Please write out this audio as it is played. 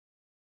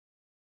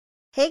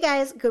Hey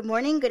guys, good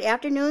morning, good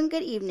afternoon,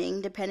 good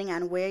evening, depending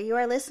on where you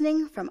are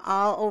listening from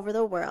all over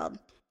the world.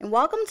 And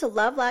welcome to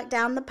Love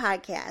Lockdown, the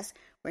podcast,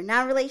 where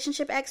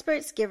non-relationship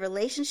experts give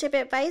relationship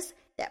advice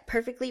that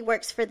perfectly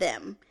works for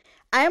them.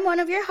 I am one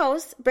of your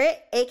hosts,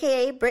 Brit,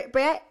 aka Brit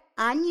Brat,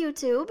 on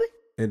YouTube.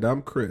 And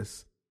I'm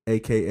Chris,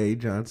 aka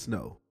Jon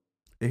Snow.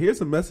 And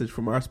here's a message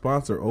from our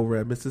sponsor over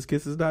at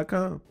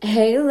MrsKisses.com.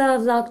 Hey,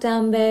 Love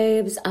Lockdown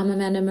babes. I'm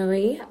Amanda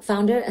Marie,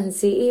 founder and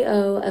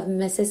CEO of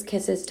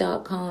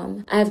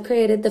MrsKisses.com. I've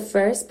created the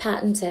first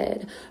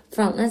patented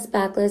frontless,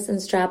 backless, and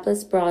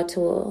strapless bra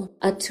tool.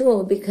 A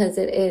tool because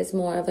it is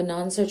more of a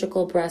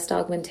non-surgical breast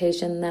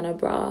augmentation than a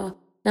bra.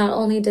 Not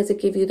only does it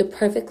give you the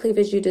perfect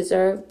cleavage you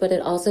deserve, but it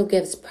also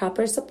gives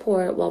proper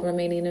support while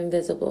remaining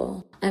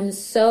invisible. I'm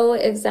so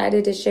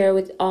excited to share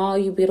with all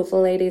you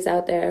beautiful ladies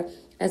out there,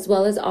 as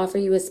well as offer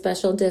you a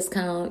special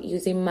discount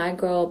using my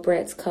girl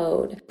Brit's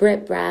code,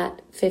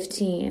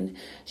 BritBrat15.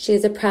 She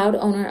is a proud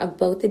owner of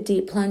both the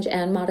Deep Plunge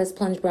and Modest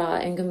Plunge bra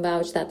and can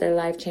vouch that they're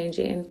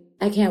life-changing.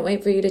 I can't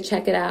wait for you to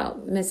check it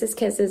out,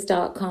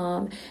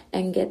 MrsKisses.com,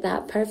 and get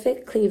that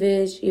perfect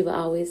cleavage you've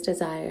always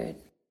desired.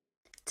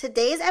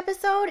 Today's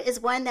episode is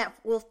one that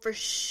will for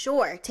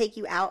sure take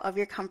you out of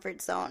your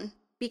comfort zone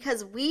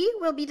because we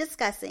will be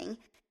discussing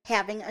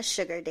having a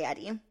sugar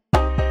daddy.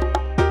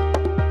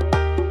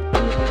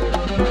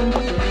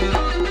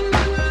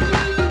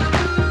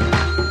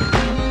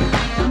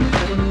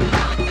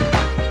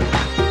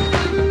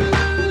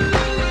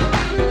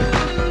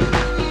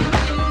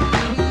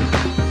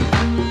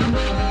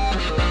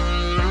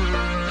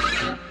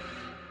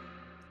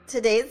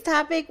 Today's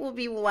topic will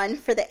be one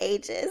for the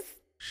ages.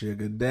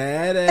 Sugar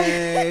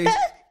daddy.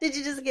 Did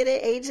you just get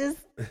it, ages?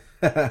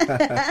 We're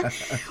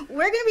going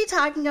to be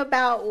talking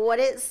about what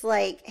it's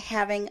like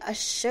having a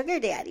sugar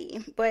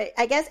daddy, but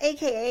I guess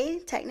AKA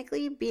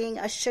technically being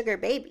a sugar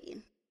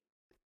baby.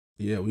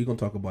 Yeah, we're going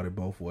to talk about it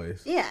both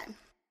ways. Yeah.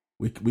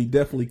 We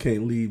definitely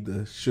can't leave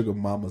the sugar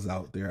mamas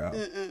out there out.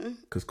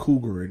 Because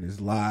cougaring is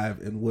live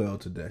and well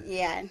today.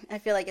 Yeah, I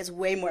feel like it's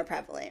way more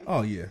prevalent.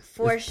 Oh, yeah.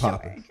 For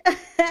sure.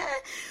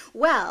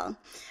 Well,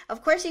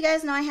 of course, you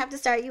guys know I have to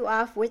start you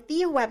off with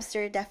the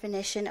Webster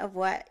definition of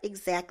what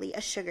exactly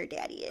a sugar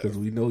daddy is. Because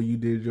we know you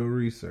did your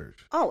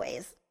research.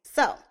 Always.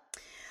 So,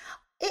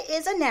 it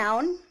is a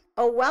noun,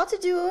 a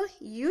well-to-do,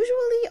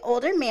 usually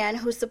older man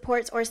who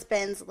supports or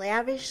spends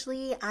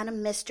lavishly on a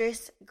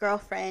mistress,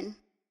 girlfriend,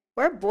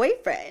 or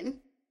boyfriend.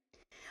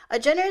 A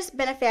generous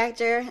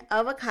benefactor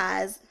of a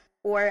cause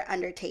or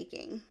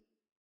undertaking.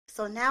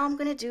 So now I'm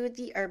going to do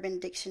the Urban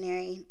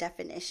Dictionary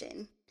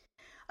definition.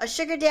 A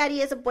sugar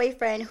daddy is a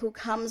boyfriend who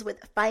comes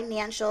with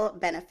financial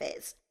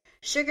benefits.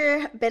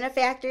 Sugar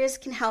benefactors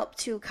can help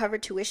to cover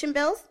tuition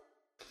bills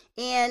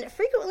and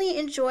frequently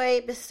enjoy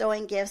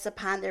bestowing gifts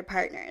upon their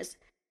partners.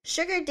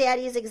 Sugar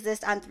daddies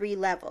exist on 3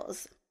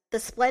 levels. The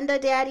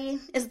Splenda daddy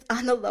is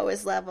on the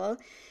lowest level.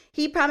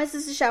 He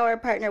promises to shower a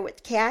partner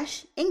with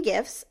cash and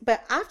gifts,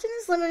 but often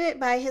is limited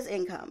by his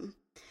income.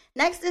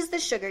 Next is the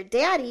sugar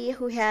daddy,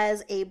 who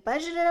has a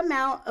budgeted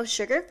amount of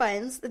sugar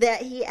funds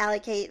that he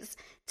allocates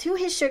to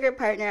his sugar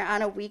partner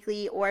on a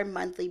weekly or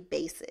monthly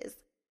basis.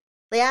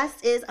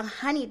 Last is a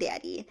honey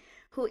daddy,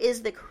 who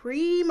is the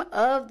cream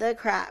of the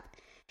crop.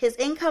 His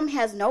income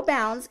has no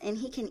bounds, and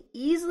he can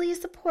easily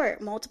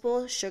support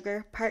multiple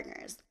sugar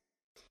partners.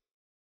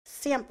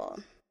 Sample,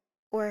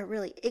 or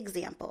really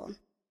example.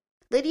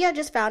 Lydia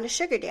just found a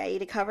sugar daddy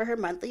to cover her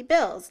monthly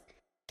bills.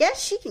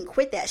 Guess she can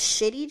quit that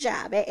shitty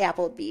job at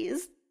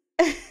Applebee's.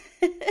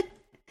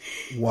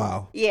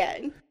 Wow. Yeah.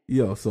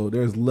 Yo, so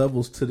there's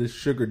levels to this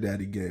sugar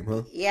daddy game,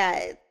 huh?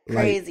 Yeah,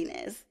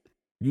 craziness. Like,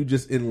 you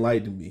just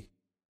enlightened me.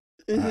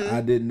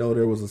 I didn't know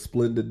there was a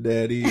Splendid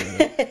daddy,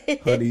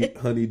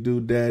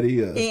 honeydew daddy.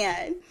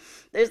 Yeah,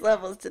 there's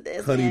levels to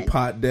this. Honey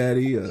pot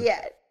daddy.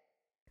 Yeah.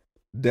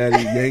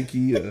 Daddy Yankee.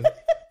 You're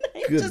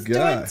good just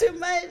God. doing too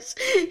much.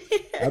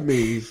 I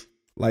mean,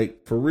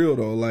 like, for real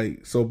though,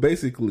 like, so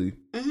basically,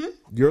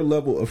 your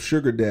level of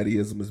sugar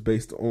daddyism is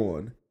based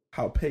on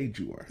how paid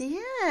you are.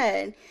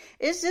 Yeah.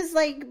 It's just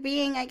like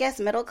being, I guess,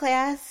 middle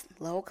class,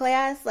 low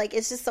class. Like,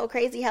 it's just so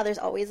crazy how there's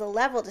always a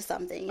level to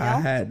something, you know? I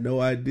had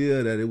no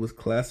idea that it was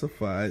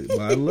classified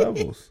by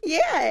levels.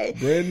 Yeah.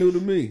 Brand new to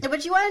me.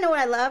 But you want to know what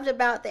I loved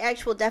about the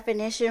actual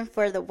definition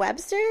for the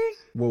Webster?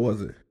 What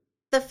was it?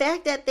 The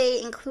fact that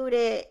they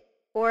included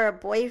or a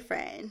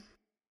boyfriend.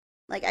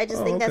 Like, I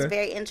just think that's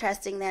very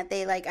interesting that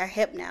they, like, are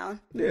hip now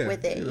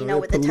with it, you know,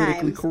 with the times.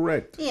 Politically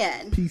correct.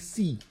 Yeah.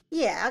 PC.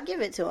 Yeah, I'll give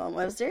it to him,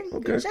 Webster.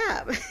 Okay. Good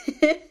job.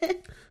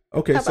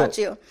 Okay, How about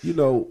you? You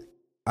know,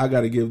 I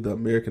got to give the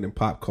American and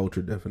pop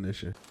culture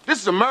definition.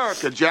 This is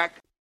America, Jack.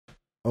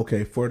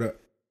 Okay, for the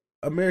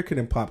American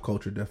and pop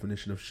culture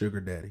definition of sugar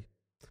daddy.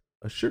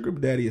 A sugar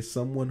daddy is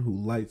someone who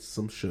likes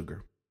some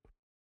sugar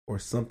or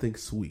something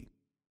sweet.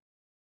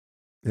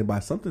 And by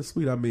something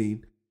sweet, I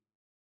mean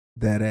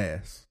that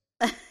ass.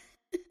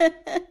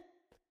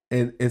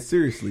 And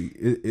seriously,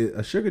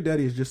 a sugar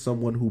daddy is just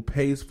someone who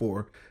pays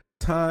for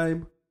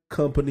time,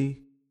 company,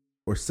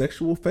 or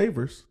sexual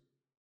favors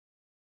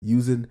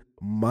using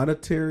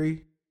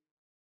monetary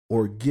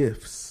or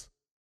gifts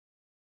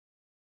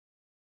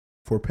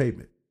for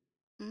payment.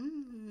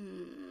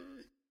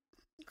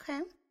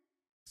 Okay.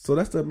 So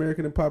that's the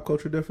American and pop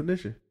culture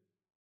definition.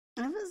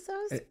 That was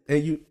so...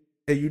 And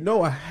you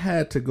know I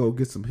had to go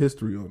get some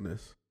history on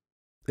this.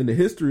 And the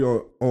history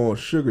on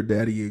sugar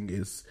daddying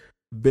is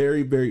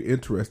very, very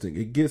interesting.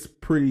 It gets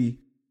pretty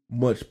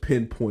much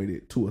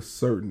pinpointed to a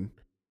certain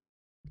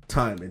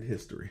time in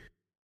history.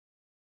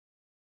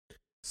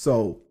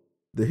 So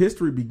the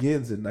history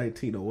begins in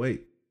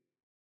 1908.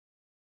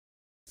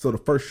 So the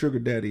first sugar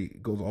daddy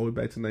goes all the way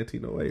back to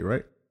 1908,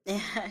 right?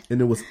 Yeah. And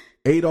it was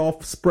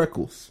Adolph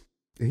Spreckles.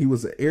 And he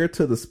was the heir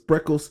to the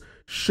Spreckles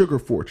sugar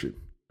fortune,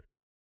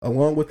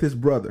 along with his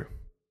brother.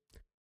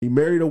 He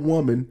married a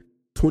woman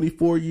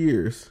 24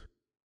 years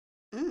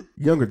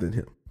younger than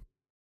him.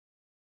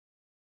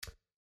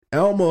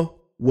 Alma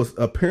was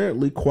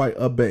apparently quite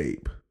a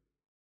babe.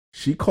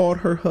 She called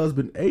her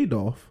husband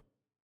Adolph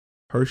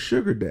her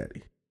sugar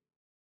daddy.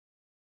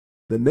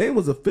 The name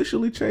was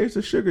officially changed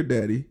to sugar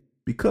daddy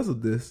because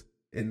of this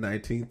in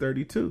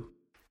 1932.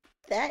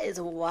 That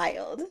is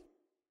wild.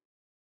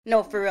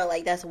 No, for real,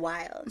 like that's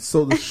wild.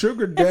 So the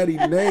sugar daddy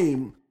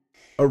name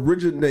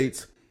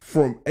originates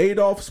from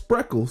Adolph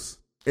Spreckles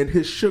and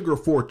his sugar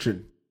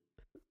fortune.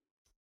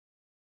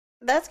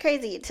 That's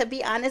crazy. To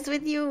be honest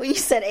with you, when you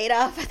said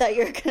Adolf, I thought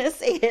you were going to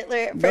say Hitler.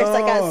 At first, I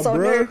got so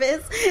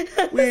nervous.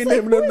 We ain't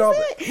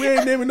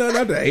naming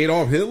nothing after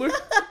Adolf Hitler.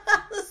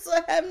 So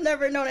I've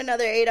never known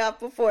another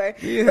Adolf before.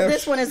 But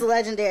this one is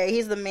legendary.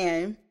 He's the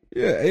man.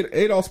 Yeah,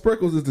 Adolph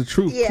Spreckles is the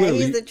truth. Yeah, clearly.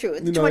 He's the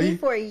truth.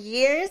 24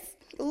 years?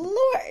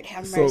 Lord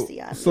have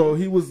mercy on me. So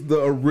he was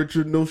the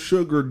original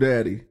sugar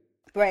daddy.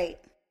 Right.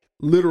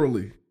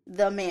 Literally.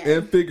 The man.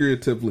 And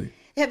figuratively.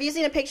 Have you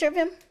seen a picture of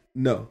him?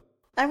 No.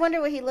 I wonder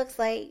what he looks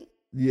like.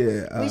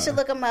 Yeah. We should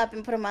look him up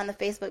and put him on the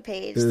Facebook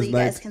page so you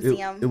guys can see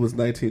him. It was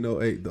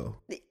 1908, though.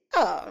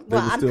 Oh,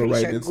 well, I'm pretty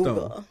sure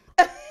Google.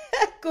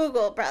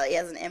 Google probably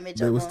has an image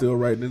of him. They were still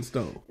writing in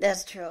stone.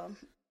 That's true.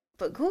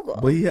 But Google.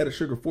 But he had a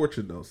sugar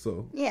fortune, though,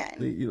 so yeah,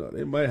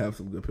 they might have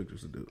some good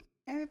pictures to do.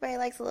 Everybody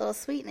likes a little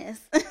sweetness.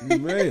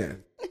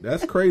 Man,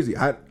 that's crazy.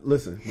 That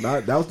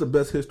was the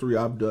best history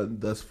I've done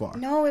thus far.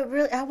 No, it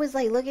really. I was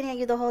like looking at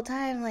you the whole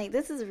time, like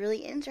this is really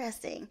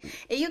interesting.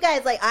 And you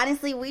guys, like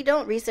honestly, we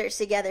don't research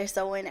together,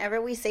 so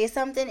whenever we say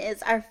something,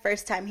 it's our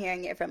first time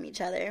hearing it from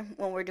each other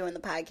when we're doing the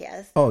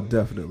podcast. Oh,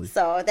 definitely.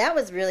 So that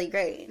was really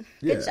great.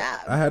 Good job.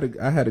 I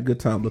had a good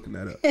time looking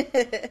that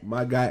up.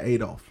 My guy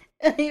Adolf.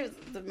 He was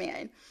the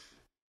man.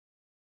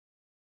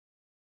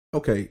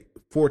 Okay,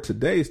 for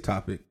today's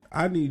topic,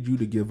 I need you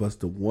to give us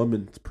the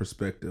woman's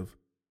perspective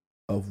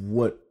of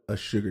what a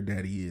sugar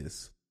daddy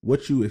is.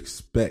 What you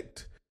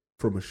expect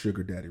from a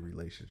sugar daddy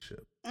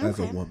relationship as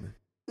a woman.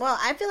 Well,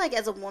 I feel like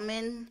as a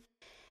woman,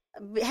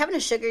 having a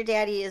sugar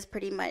daddy is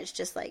pretty much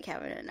just like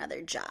having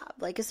another job.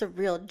 Like it's a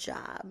real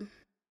job.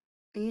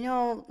 You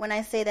know, when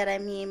I say that, I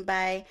mean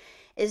by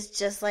it's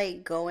just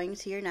like going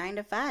to your 9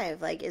 to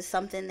 5. Like it's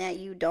something that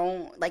you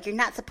don't, like you're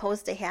not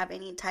supposed to have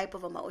any type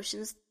of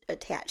emotions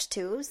attached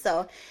to.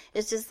 So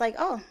it's just like,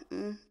 oh,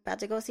 about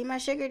to go see my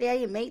sugar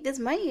daddy and make this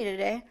money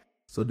today.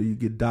 So do you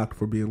get docked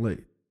for being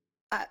late?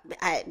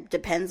 It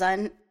depends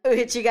on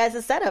what you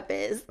guys' setup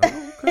is.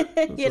 Oh,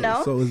 okay. You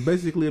know? So it's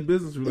basically a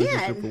business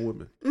relationship for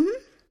women.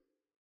 Mm-hmm.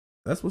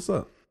 That's what's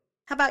up.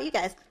 How about you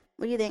guys?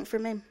 What do you think for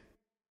men?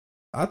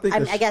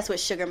 I guess with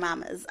sugar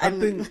mamas. I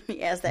think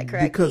yes, that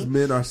correctly. Because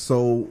men are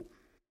so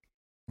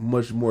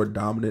much more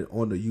dominant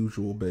on the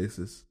usual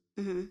basis.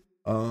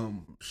 Mm-hmm.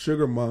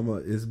 Sugar mama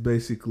is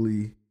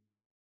basically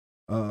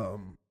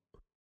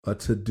a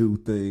to-do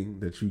thing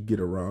that you get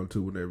around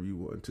to whenever you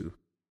want to.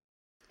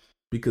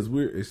 Because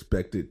we're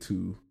expected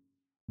to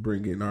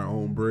bring in our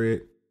own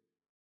bread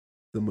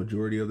the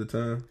majority of the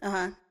time.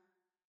 Uh-huh.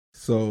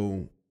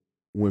 So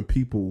when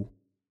people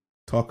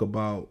talk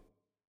about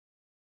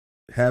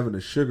having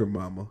a sugar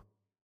mama,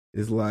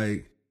 it's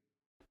like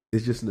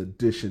it's just an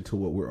addition to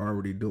what we're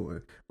already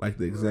doing. Like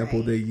the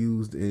example they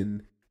used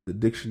in the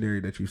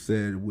dictionary that you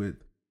said with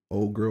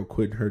old girl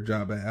quitting her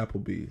job at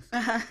Applebee's.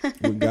 Uh-huh.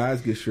 When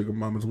guys get sugar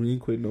mamas, we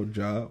ain't quitting no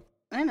job.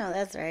 I know,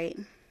 that's right.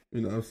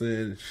 You know what I'm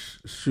saying?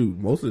 Shoot,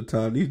 most of the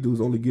time these dudes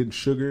only getting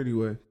sugar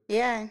anyway.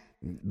 Yeah.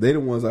 They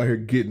the ones out here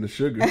getting the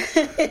sugar.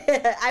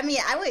 I mean,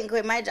 I wouldn't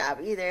quit my job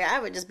either. I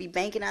would just be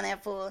banking on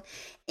that fool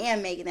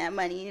and making that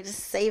money and just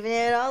saving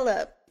it all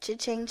up.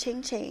 Cha-ching,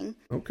 ching, ching.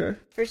 Okay.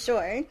 For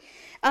sure.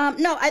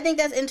 No, I think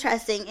that's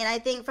interesting. And I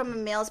think from a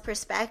male's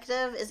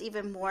perspective is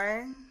even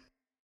more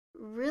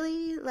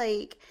really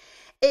like,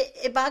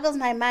 it boggles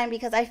my mind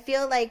because I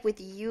feel like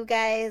with you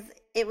guys,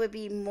 it would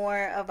be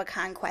more of a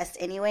conquest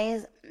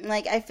anyways.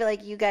 Like, I feel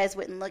like you guys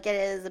wouldn't look at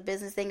it as a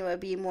business thing. It would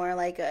be more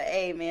like a,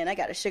 hey, man, I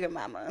got a sugar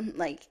mama.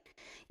 Like,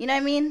 you know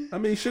what I mean? I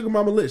mean, sugar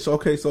mama lit. So,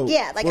 okay, so.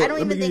 Yeah, like, I don't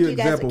even think you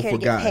guys would care to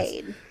get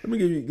paid. Let me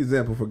give you an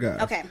example for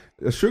guys. Okay.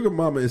 A sugar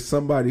mama is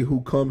somebody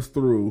who comes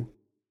through,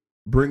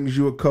 brings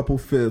you a couple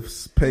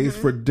fifths, pays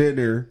for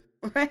dinner.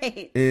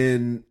 Right.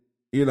 And,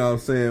 you know what I'm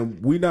saying,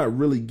 we're not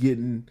really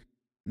getting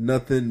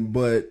nothing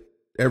but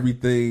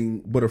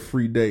everything but a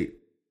free date.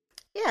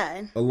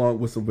 Yeah. Along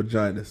with some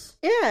vaginas.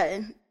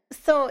 Yeah.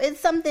 So it's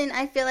something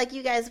I feel like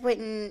you guys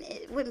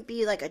it wouldn't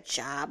be like a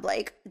job,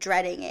 like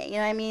dreading it. You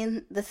know what I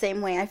mean? The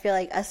same way I feel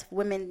like us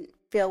women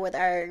feel with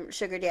our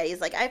sugar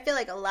daddies. Like I feel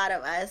like a lot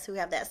of us who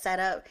have that set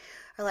up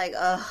are like,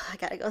 oh, I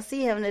gotta go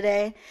see him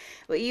today.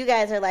 But you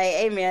guys are like,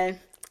 hey man,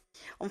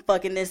 I'm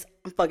fucking this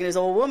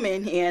old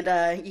woman,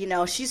 and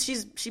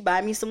she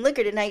buy me some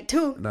liquor tonight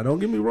too. Now don't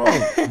get me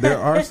wrong, there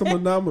are some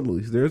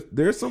anomalies.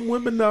 There's some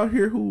women out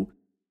here who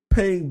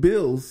paying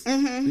bills,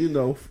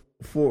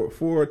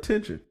 for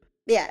attention.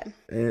 Yeah.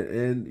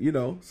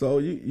 And so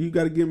you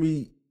got to give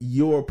me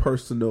your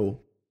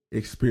personal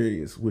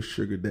experience with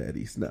sugar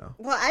daddies now.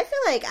 Well, I feel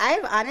like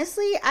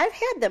I've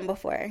had them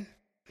before.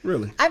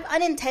 Really? I've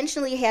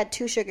unintentionally had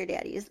 2 sugar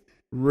daddies.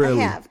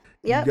 Really? I have.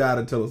 Yep. You got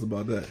to tell us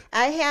about that.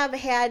 I have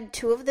had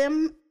 2 of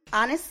them.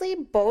 Honestly,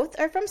 both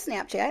are from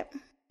Snapchat.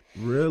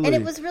 Really? And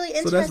it was really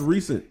interesting. So that's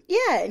recent.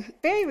 Yeah,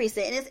 very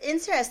recent. And it's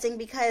interesting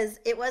because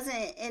it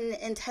wasn't an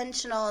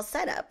intentional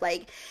setup.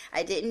 Like,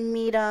 I didn't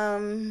meet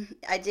them.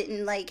 I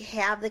didn't,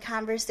 have the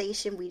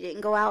conversation. We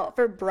didn't go out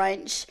for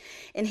brunch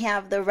and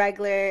have the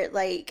regular,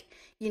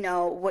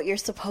 what you're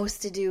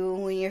supposed to do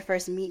when you're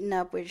first meeting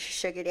up with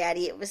sugar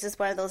daddy. It was just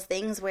one of those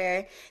things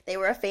where they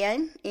were a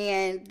fan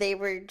and they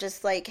were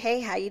just like,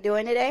 hey, how you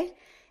doing today?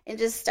 And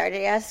just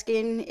started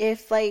asking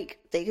if, they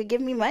could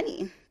give me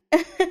money.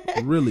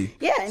 Really?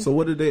 Yeah. So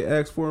what did they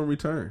ask for in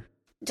return?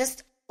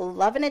 Just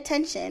love and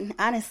attention,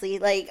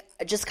 honestly.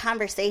 Just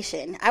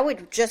conversation. I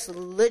would just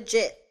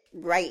legit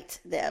write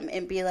them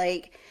and be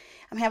like,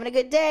 I'm having a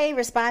good day,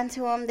 respond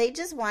to them. They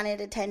just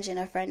wanted attention,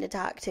 a friend to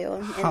talk to.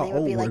 And they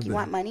would be like, you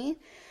want money?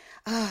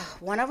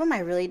 One of them I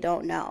really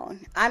don't know.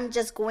 I'm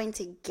just going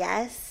to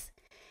guess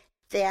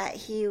that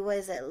he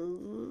was at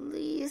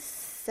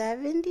least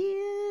 70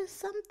 or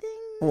something.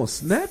 On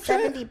Snapchat?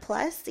 70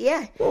 plus,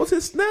 yeah. What was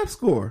his Snap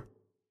score?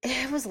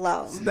 It was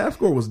low. Snap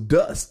score was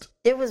dust.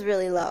 It was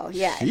really low,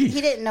 yeah. Sheesh. He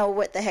didn't know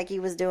what the heck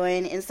he was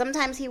doing. And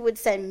sometimes he would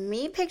send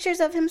me pictures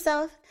of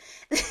himself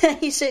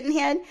he shouldn't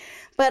have.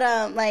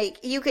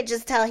 But, you could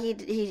just tell he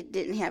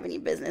didn't have any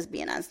business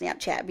being on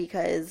Snapchat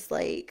because,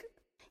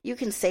 you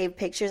can save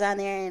pictures on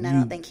there, and I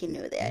don't think he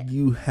knew that.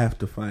 You have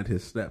to find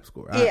his Snap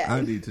score. Yeah.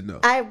 I need to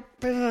know.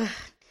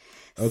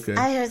 Okay.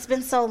 It's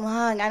been so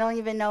long. I don't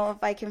even know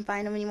if I can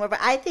find him anymore. But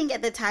I think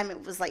at the time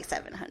it was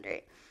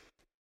 700.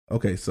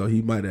 Okay, so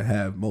he might have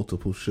had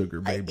multiple sugar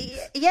babies.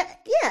 Yeah,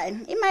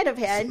 he might have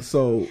had.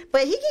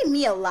 But he gave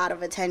me a lot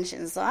of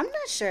attention, so I'm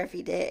not sure if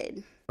he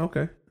did.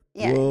 Okay.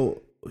 Yeah.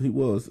 Well, he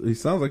was. He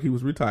sounds like he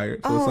was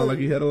retired, so it sounds like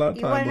he had a lot of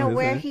time. You want to know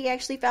where hand. he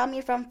actually found me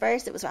from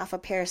first? It was off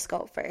of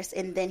Periscope first,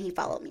 and then he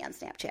followed me on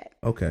Snapchat.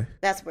 Okay.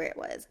 That's where it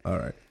was. All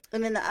right.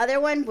 And then the other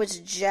one was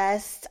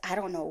just, I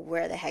don't know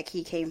where the heck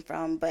he came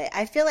from, but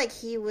I feel like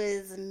he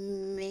was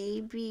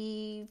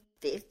maybe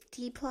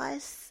 50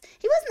 plus.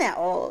 He wasn't that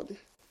old.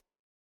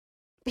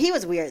 He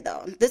was weird,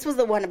 though. This was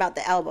the one about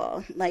the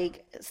elbow.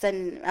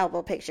 Sending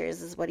elbow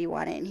pictures is what he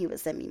wanted, and he would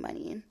send me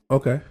money.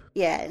 Okay.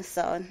 Yeah,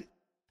 so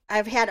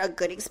I've had a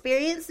good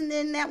experience, and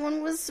then that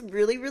one was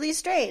really, really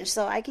strange.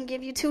 So I can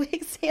give you 2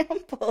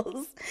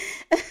 examples.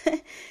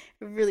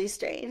 Really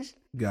strange.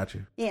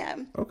 Gotcha. Yeah.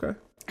 Okay.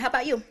 How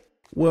about you?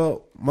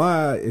 Well,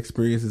 my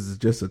experiences is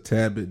just a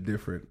tad bit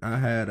different. I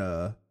had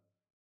a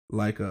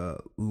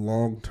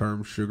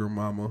long-term sugar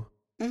mama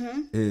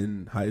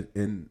in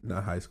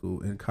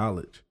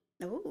college.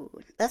 Oh,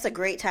 that's a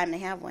great time to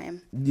have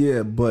one.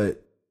 Yeah,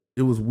 but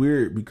it was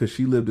weird because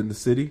she lived in the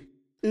city,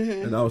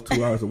 and I was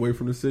 2 hours away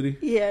from the city.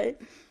 Yeah.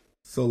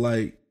 So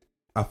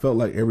I felt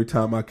like every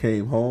time I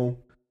came home,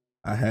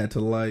 I had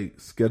to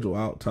schedule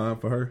out time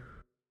for her.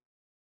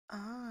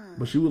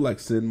 But she would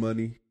send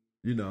money.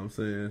 You know what I'm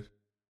saying?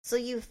 So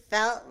you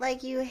felt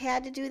like you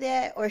had to do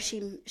that, or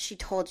she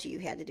told you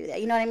had to do that?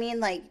 You know what I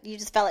mean? You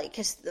just felt like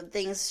because the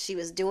things she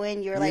was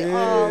doing, you were like,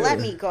 oh, let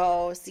me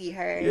go see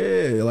her.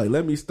 Yeah,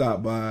 let me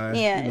stop by.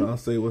 Yeah. I'll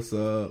say what's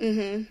up.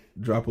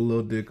 Drop a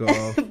little dick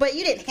off. But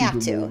you didn't have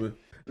to. Moving.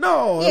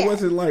 No, it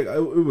wasn't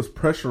it was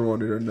pressure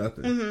on it or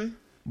nothing.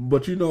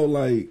 But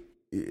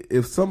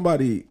if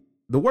somebody,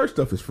 the worst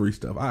stuff is free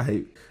stuff. I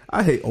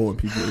hate owing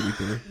people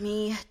anything.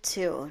 Me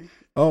too.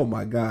 Oh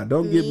my God!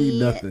 Don't give me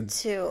nothing.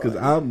 Too. Because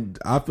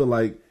I feel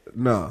like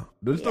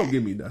just don't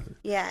give me nothing.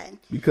 Yeah.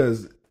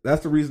 Because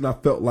that's the reason I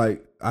felt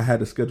like I had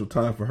to schedule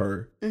time for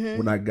her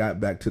when I got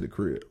back to the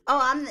crib. Oh,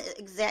 I'm the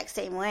exact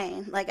same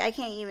way. I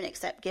can't even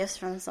accept gifts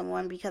from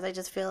someone because I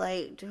just feel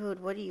like, dude,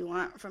 what do you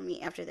want from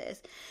me after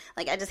this?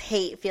 I just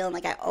hate feeling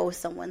like I owe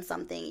someone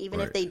something, even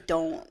if they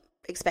don't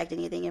expect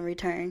anything in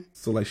return.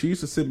 So she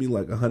used to send me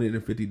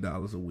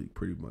 $150 a week,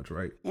 pretty much,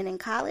 right? And in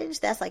college,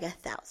 that's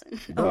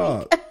 $1,000 a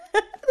week.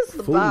 This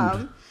is the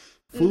bomb.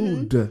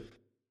 Food.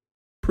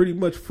 Pretty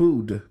much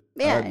food.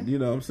 Yeah. You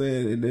know what I'm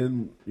saying? And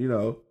then,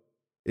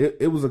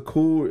 it was a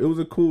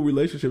cool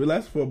relationship. It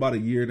lasted for about a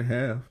year and a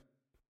half.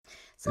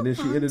 And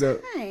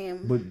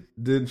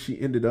then she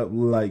ended up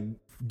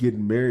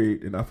getting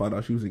married, and I found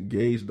out she was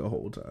engaged the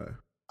whole time.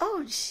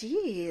 Oh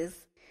jeez.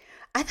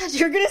 I thought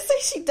you were gonna say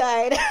she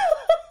died.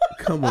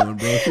 Come on,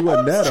 bro. She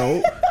wasn't that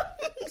old.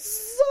 I'm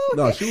so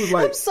No, she was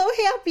like, I'm so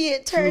happy it she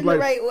was turned like the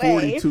right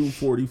 42, way.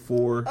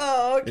 44.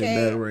 Oh, okay.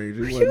 In that range.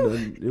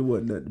 It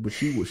wasn't nothing, but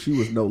she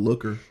was no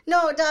looker.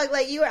 No, dog,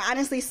 like, you were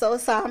honestly so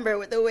somber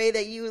with the way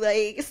that you,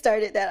 like,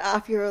 started that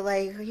off. You were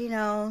like, you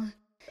know.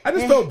 I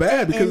just felt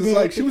bad because it's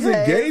like she was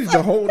engaged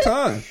the whole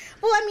time.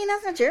 Well, I mean,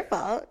 that's not your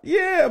fault.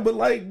 Yeah, but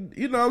like,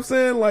 you know what I'm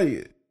saying?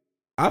 Like,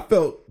 I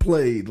felt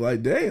played.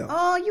 Like, damn.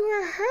 Oh, you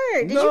were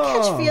hurt. Did you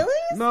catch feelings?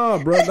 No,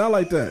 bro, not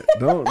like that.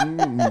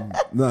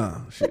 Don't.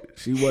 Nah,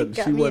 she wasn't.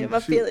 Got She me wasn't. in my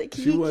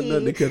She wasn't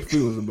nothing to catch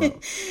feelings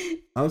about.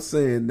 I'm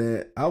saying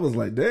that I was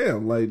like,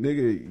 damn, like,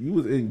 nigga, you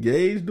was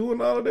engaged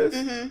doing all of this.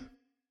 Mm-hmm.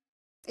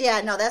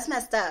 Yeah, no, that's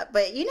messed up.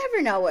 But you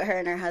never know what her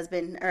and her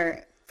husband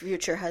or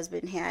future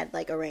husband had,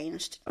 like,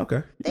 arranged.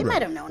 Okay, they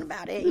might have known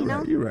about it. You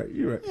know, you're right.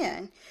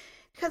 Yeah,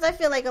 because I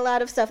feel like a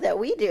lot of stuff that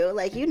we do,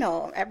 like, you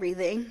know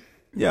everything.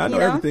 Yeah, I know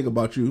everything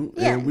about you,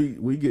 and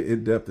we get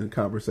in depth in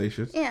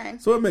conversations. Yeah,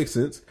 so it makes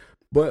sense.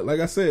 But like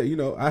I said, you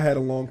know, I had a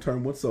long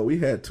term one, so we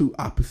had two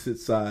opposite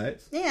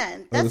sides. Yeah,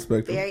 that's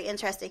very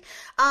interesting.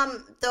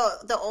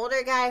 The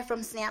older guy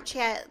from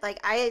Snapchat,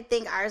 like, I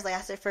think ours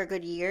lasted for a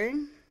good year.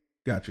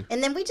 Gotcha.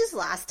 And then we just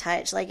lost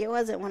touch. Like, it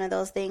wasn't one of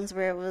those things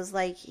where it was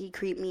like he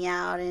creeped me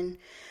out and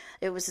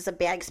it was just a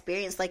bad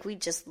experience. Like, we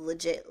just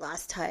legit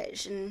lost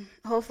touch, and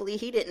hopefully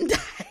he didn't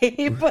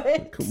die.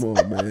 But come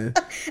on, man.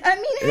 I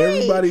mean, hey,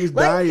 everybody's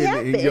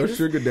dying in your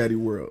sugar daddy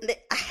world.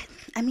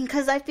 I mean,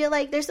 because I feel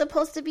like they're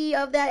supposed to be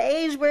of that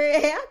age where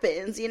it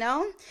happens, you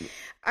know?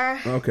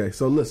 Okay,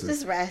 so listen.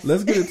 Just rest.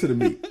 Let's get into the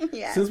meat.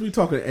 Yeah. Since we're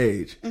talking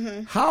age,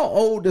 how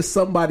old does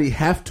somebody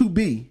have to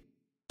be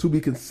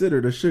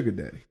considered a sugar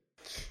daddy?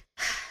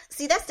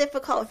 See, that's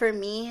difficult for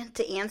me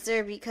to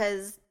answer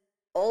because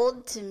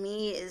old to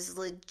me is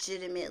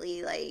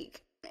legitimately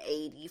like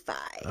 85.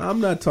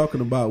 I'm not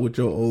talking about with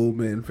your old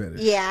man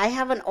fetish. Yeah, I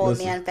have an old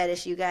man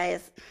fetish, you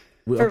guys.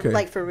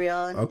 For real.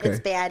 Okay.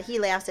 It's bad. He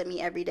laughs at me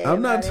every day.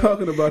 I'm not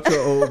talking about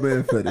your old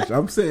man fetish.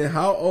 I'm saying,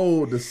 how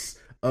old does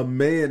a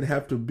man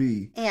have to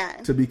be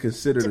to be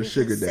considered a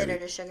sugar daddy?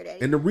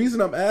 And the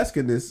reason I'm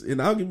asking this,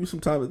 and I'll give you some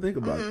time to think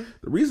about it.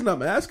 The reason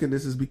I'm asking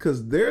this is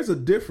because there's a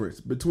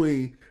difference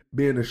between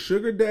being a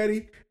sugar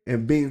daddy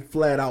and being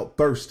flat out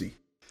thirsty.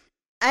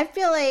 I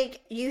feel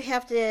like you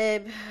have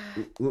to,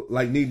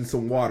 like, needing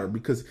some water,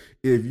 because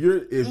if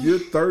you're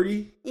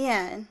 30,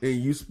 and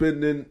you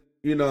spending,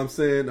 you know what I'm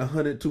saying,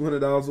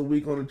 $100-$200 a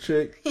week on a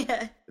check,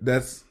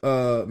 that's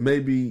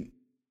maybe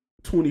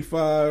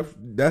 25.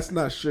 That's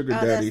not sugar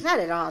daddy. That's not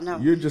at all. No,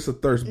 you're just a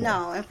thirst ball.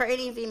 No, and for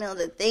any female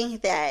to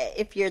think that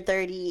if you're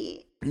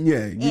 30,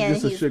 you're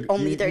just a sugar,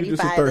 only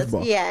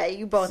 35. Yeah,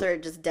 you both are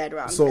just dead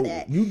wrong for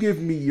that. So you give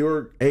me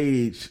your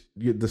age,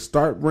 the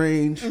start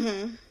range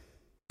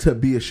to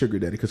be a sugar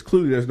daddy, because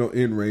clearly there's no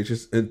end range.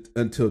 It's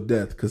until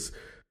death, because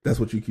that's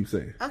what you keep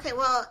saying. Okay,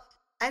 well,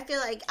 I feel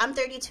like I'm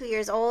 32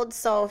 years old,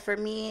 so for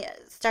me,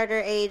 starter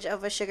age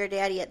of a sugar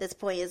daddy at this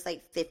point is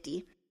like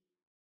 50.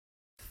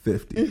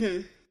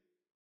 50.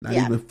 Not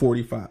even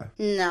 45.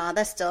 No,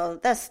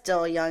 that's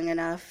still young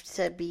enough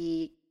to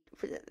be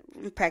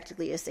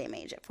practically the same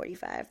age at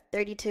 45.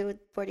 32,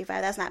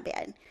 45, that's not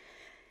bad.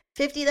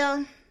 50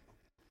 though,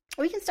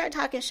 we can start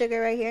talking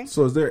sugar right here.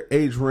 So is there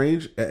age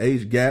range, an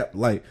age gap?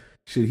 Like,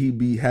 should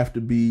he have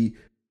to be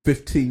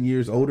 15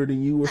 years older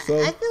than you or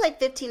so? I feel like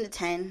 15 to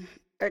 10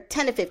 or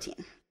 10 to 15.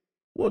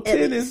 Well,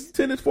 10 is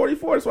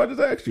 44. That's why I just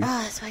asked you.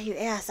 Oh, that's why you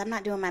asked. I'm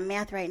not doing my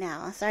math right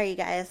now. Sorry, you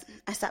guys.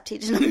 I stopped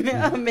teaching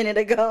a minute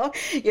ago.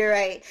 You're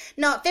right.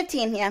 No,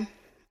 15. Yeah,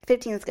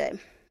 15 is good.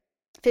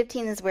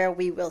 15 is where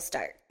we will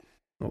start.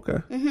 Okay.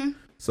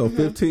 So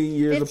 15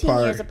 years 15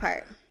 years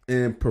apart,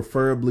 and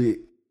preferably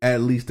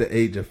at least the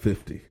age of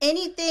 50.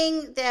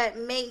 Anything that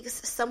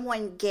makes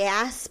someone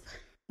gasp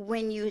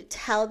when you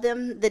tell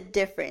them the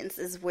difference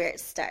is where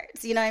it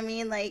starts. You know what I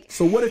mean? Like,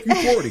 so what if you're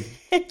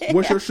 40?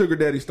 What's your sugar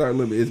daddy start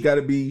limit? It's got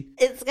to be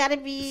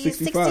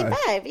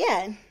 65.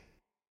 Yeah.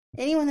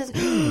 Anyone that's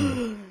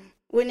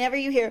whenever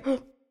you hear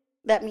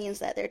that means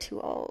that they're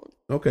too old.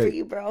 Okay. For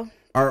you, bro.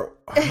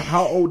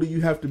 How old do you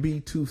have to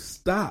be to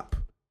stop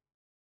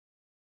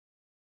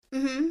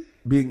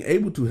being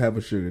able to have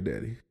a sugar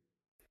daddy?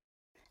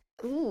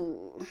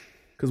 Ooh.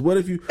 Because what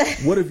if you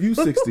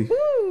 60?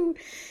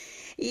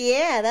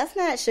 Yeah, that's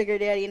not sugar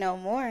daddy no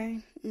more.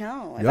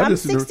 No, if I'm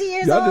 60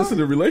 years old, y'all just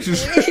in a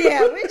relationship.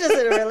 Yeah, we're just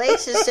in a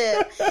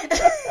relationship.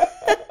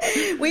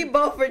 We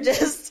both were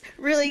just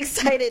really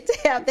excited to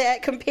have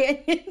that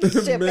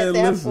companionship. Man, at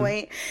that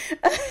point.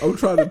 I'm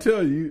trying to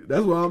tell you.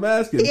 That's why I'm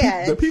asking.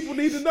 Yeah, the people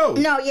need to know.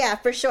 No, yeah,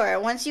 for sure.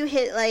 Once you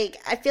hit, like,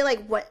 I feel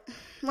like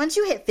once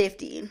you hit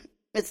 50,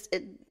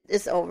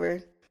 it's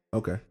over.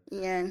 Okay.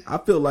 Yeah. I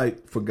feel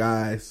like for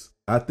guys,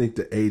 I think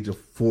the age of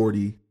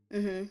 40.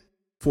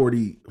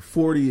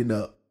 40 and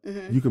up,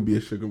 you can be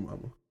a sugar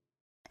mama.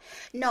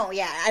 No,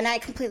 yeah, and I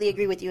completely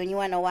agree with you. And you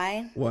want to know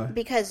why? Why?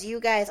 Because you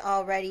guys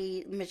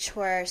already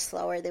mature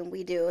slower than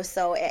we do.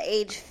 So at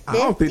age 50... I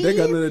don't think they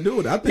got nothing to do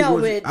with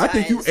it. I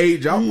think you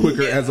age out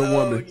quicker as a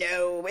woman.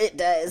 No, it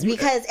does.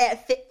 Because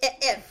at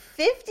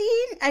 50,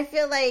 I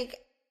feel like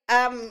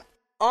I'm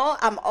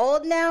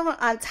old now,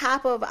 on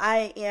top of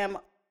I am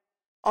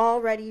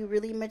already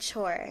really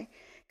mature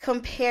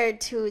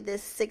compared to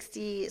this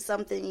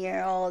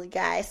 60-something-year-old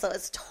guy. So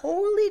it's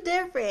totally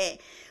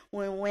different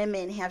when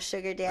women have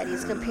sugar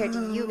daddies compared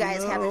to you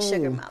guys having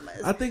sugar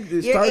mamas. I think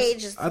your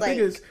age is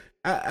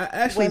I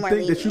actually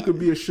think that you could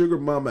be a sugar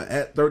mama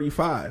at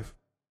 35,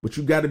 but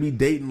you got to be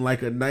dating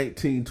like a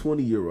 19,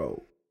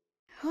 20-year-old.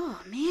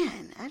 Oh,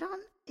 man.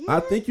 I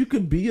think you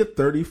could be a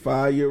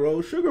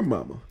 35-year-old sugar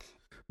mama.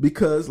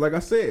 Because, like I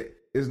said,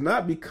 it's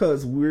not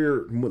because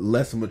we're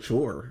less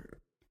mature.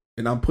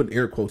 And I'm putting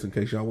air quotes in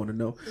case y'all want to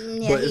know.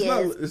 Yeah, but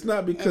it's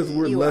not because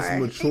we're less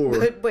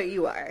mature. But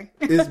you are.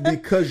 It's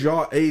because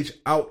y'all age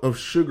out of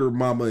sugar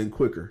mama and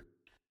quicker.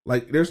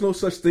 Like, there's no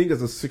such thing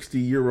as a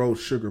 60-year-old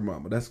sugar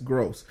mama. That's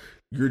gross.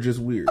 You're just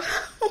weird.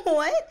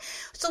 What?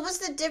 So what's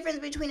the difference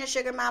between a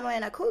sugar mama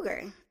and a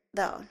cougar,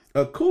 though?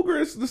 A cougar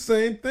is the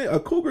same thing. A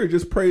cougar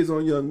just preys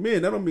on young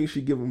men. That don't mean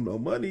she give them no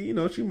money. You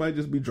know, she might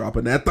just be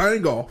dropping that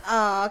thing off.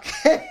 Oh,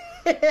 okay.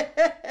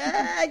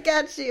 I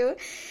got you.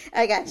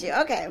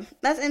 Okay,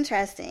 that's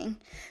interesting.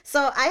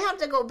 So I have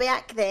to go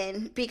back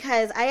then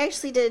because I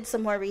actually did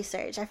some more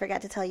research. I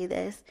forgot to tell you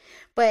this,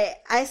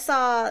 but I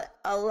saw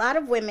a lot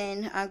of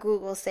women on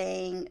Google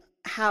saying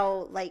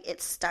how like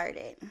it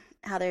started,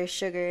 how their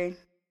sugar,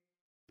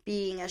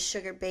 being a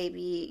sugar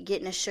baby,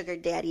 getting a sugar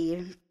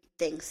daddy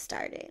thing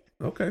started.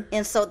 Okay.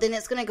 And so then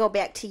it's going to go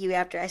back to you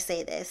after I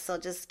say this. So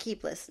just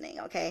keep listening,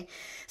 okay?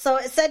 So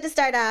it said to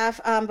start off,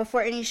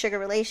 before any sugar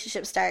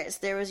relationship starts,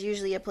 there was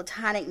usually a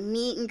platonic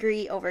meet and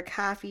greet over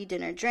coffee,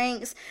 dinner,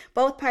 drinks.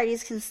 Both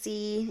parties can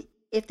see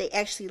if they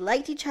actually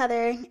liked each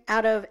other.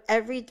 Out of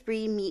every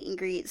 3 meet and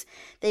greets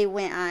they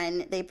went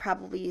on, they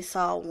probably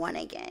saw one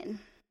again.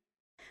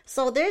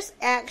 So there's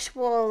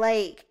actual,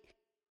 like,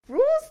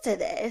 rules to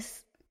this.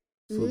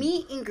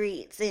 Meet and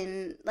greets,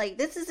 and like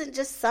this isn't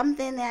just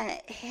something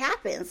that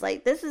happens.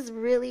 Like this is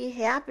really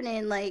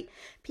happening. Like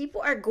people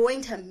are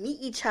going to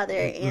meet each other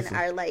and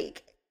are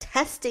like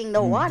testing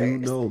the waters. You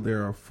know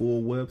there are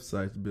full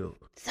websites built.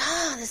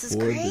 Oh, this is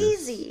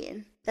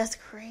crazy. That's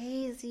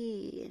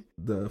crazy.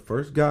 The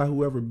first guy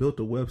who ever built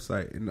a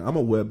website, and I'm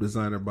a web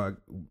designer by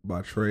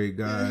trade,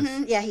 guys.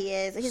 Mm-hmm. Yeah, he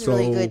is. He's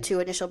really good too.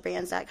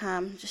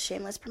 Initialbrands.com. Just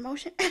shameless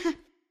promotion.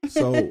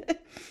 So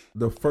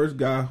the first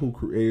guy who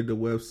created the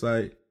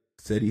website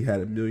said he had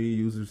 1 million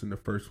users in the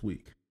first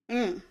week.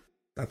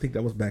 I think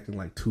that was back in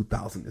like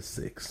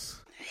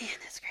 2006. Man,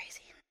 that's crazy.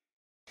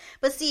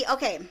 But see,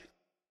 okay,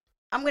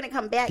 I'm going to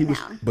come back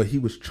now. But he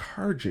was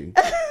charging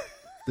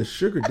the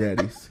sugar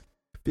daddies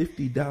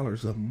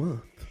 $50 a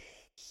month.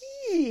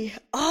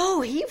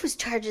 Oh, he was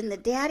charging the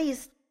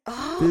daddies.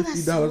 Oh, $50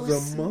 that's so a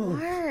month.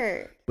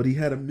 Smart. But he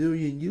had 1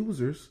 million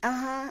users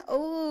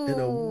Oh, in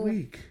a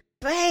week.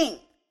 Bang.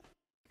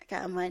 I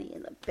got money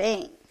in the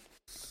bank.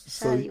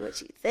 Tell you what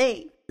you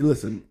think.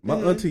 Listen, my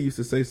auntie used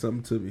to say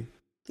something to me.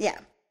 Yeah.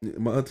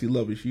 My auntie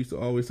Lovey, she used to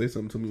always say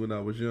something to me when I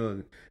was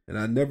young, and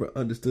I never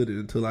understood it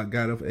until I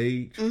got of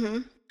age. Mm-hmm.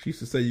 She used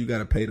to say, you got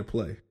to pay to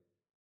play.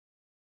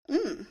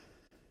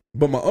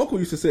 But my uncle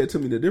used to say it to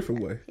me in a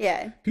different way.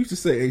 Yeah. He used to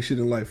say, ain't shit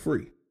in life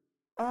free.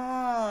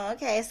 Oh,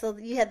 okay. So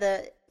you had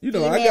the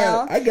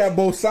I got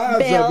both sides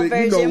of it.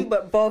 Version,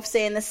 but both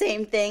saying the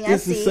same thing.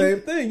 It's the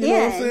same thing. You know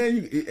what I'm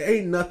saying? It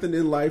ain't nothing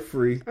in life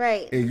free.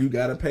 Right. And you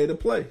got to pay to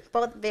play.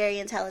 Both very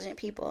intelligent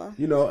people.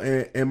 You know,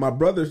 and my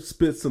brother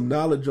spit some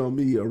knowledge on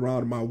me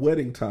around my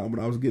wedding time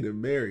when I was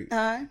getting married.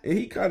 And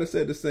he kind of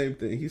said the same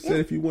thing. He said,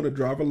 if you want to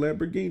drive a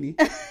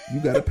Lamborghini, you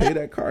got to pay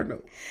that car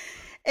note.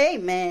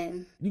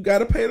 Amen. You got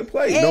to pay to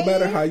play, no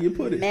matter how you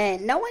put it.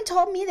 Man, no one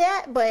told me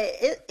that, but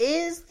it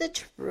is the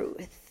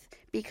truth.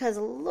 Because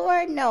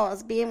Lord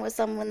knows, being with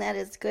someone that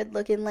is good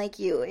looking like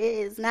you, it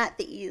is not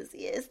the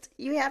easiest.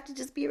 You have to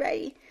just be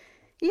ready.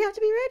 You have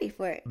to be ready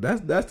for it.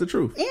 That's the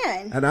truth.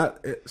 Yeah.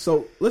 And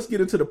so let's get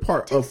into the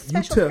part of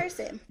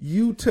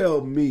you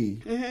tell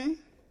me. Mm-hmm.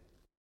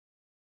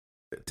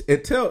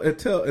 And tell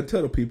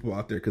the people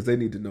out there, because they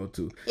need to know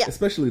too. Yeah.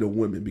 Especially the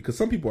women, because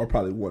some people are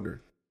probably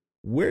wondering,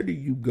 where do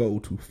you go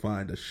to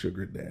find a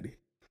sugar daddy?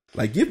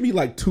 Like, give me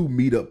like 2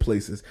 meetup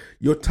places.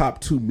 Your top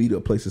 2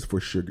 meetup places for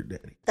sugar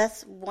daddy.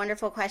 That's a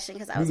wonderful question,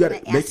 because I was going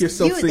to ask you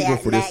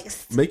that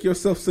next. Make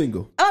yourself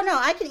single. Oh, no,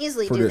 I can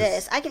easily do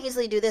this. I can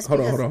easily do this.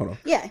 Hold on.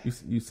 Yeah.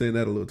 You saying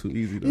that a little too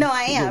easy, though. No,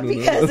 I am,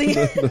 because...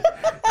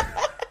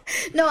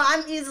 No,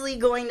 I'm easily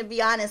going to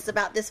be honest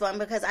about this one,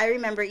 because I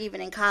remember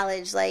even in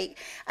college, like,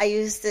 I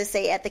used to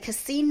say at the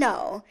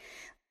casino,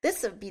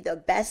 this would be the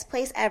best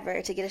place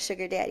ever to get a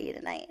sugar daddy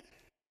tonight.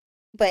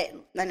 But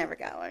I never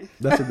got one.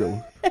 That's a good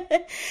one.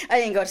 I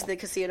didn't go to the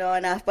casino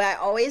enough. But I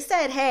always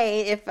said,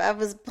 hey, if I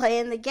was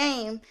playing the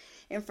game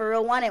and for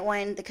real wanted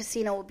one, the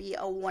casino would be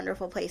a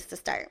wonderful place to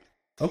start.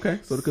 Okay,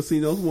 so the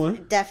casino's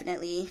one.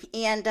 Definitely.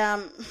 And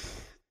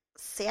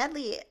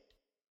sadly,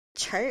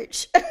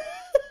 church.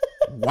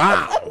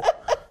 Wow.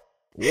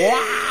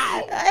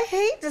 I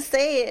hate to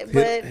say it,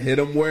 but... Hit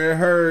them where it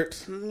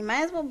hurts. You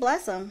might as well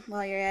bless them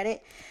while you're at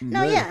it.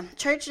 No, yeah,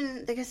 church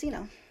and the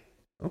casino.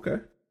 Okay.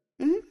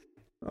 Mm-hmm.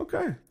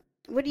 Okay.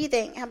 What do you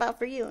think? How about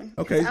for you?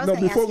 Okay. No,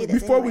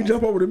 before we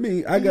jump over to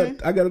me, I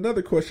got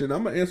another question.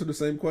 I'm gonna answer the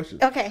same question.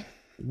 Okay.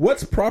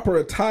 What's proper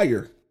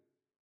attire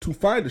to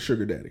find a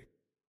sugar daddy?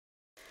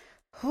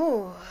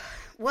 Oh,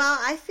 well,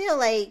 I feel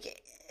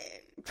like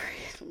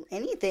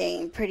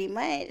anything pretty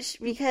much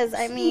because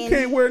I mean, you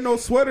can't wear no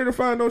sweater to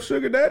find no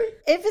sugar daddy.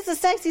 If it's a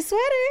sexy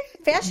sweater,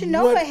 Fashion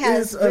Nova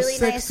has really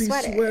nice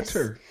sweaters.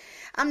 Sweater?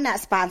 I'm not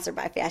sponsored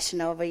by Fashion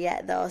Nova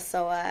yet, though,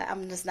 so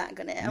I'm just not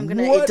gonna. I'm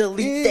gonna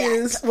delete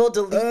that. We'll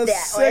delete that.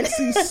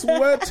 Sexy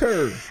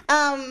sweater.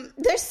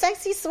 There's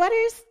sexy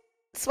sweaters,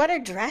 sweater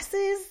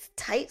dresses,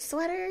 tight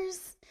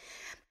sweaters.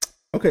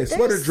 Okay,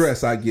 sweater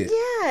dress I get.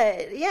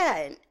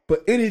 Yeah.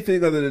 But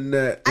anything other than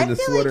that in the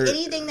sweater. I feel like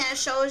anything that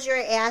shows your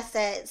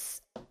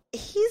assets,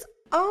 he's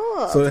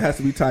old. So it has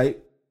to be tight?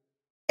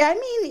 I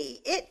mean,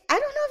 I don't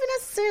know if it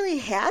necessarily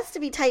has to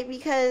be tight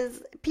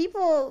because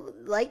people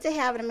like to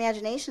have an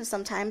imagination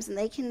sometimes and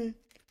they can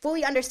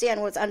fully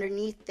understand what's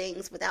underneath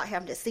things without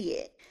having to see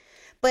it.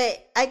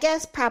 But I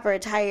guess proper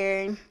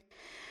attire,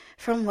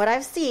 from what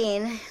I've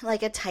seen,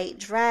 like a tight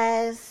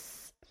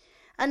dress,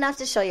 enough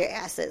to show your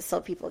assets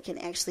so people can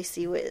actually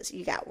see what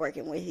you got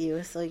working with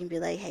you. So you can be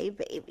like, hey,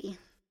 baby.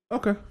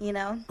 Okay. You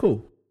know?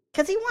 Cool.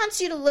 Because he wants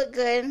you to look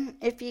good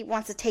if he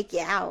wants to take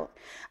you out.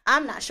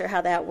 I'm not sure how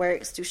that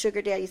works. Do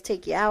sugar daddies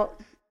take you out?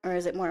 Or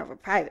is it more of a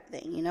private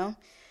thing, you know?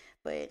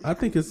 But I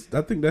think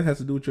that has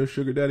to do with your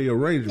sugar daddy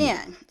arrangement.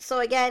 Yeah. So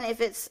again,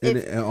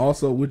 and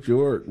also with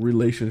your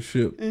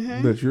relationship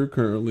that you're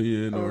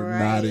currently in or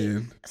not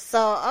in.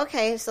 So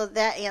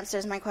that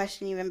answers my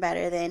question even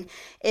better then.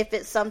 If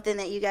it's something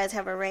that you guys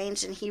have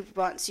arranged and he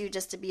wants you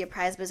just to be a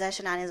prized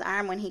possession on his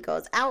arm when he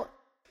goes out,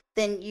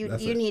 then you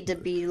need to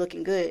be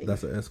looking good.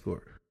 That's an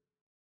escort.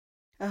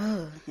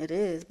 Oh, it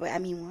is. But I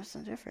mean, what's the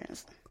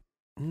difference?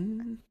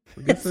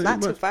 It's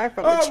not too far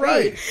from the tree.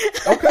 Right.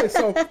 Okay,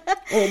 so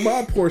on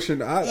my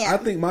portion, I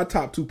think my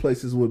top two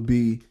places would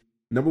be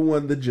number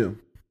one, the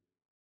gym.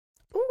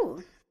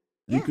 Ooh.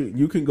 Yeah.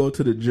 You can go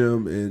to the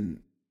gym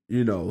and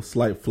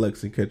slight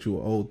flex and catch you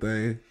an old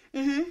thing.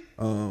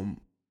 Mm-hmm.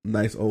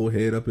 Nice old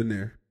head up in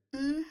there.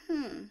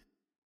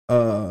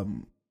 Mm-hmm.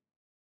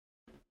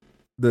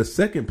 The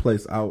second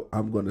place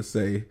I'm gonna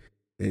say,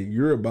 and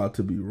you're about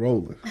to be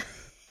rolling.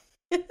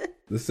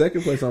 The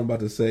second place I'm about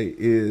to say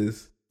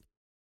is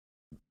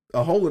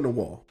a hole in the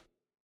wall.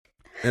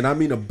 And I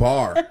mean a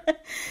bar.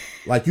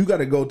 Like you got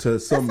to go to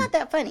some... That's not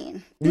that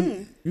funny.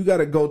 You got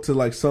to go to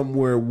like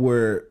somewhere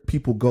where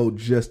people go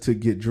just to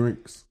get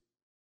drinks.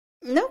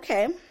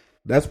 Okay.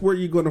 That's where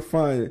you're going to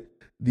find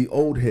the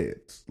old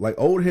heads. Like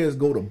old heads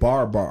go to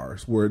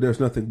bars where there's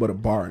nothing but a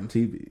bar and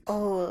TV.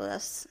 Oh,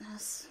 that's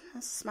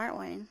a smart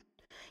one.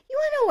 You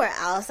want to know where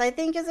else I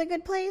think is a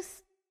good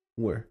place?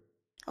 Where?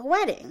 A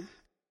wedding.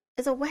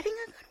 Is a wedding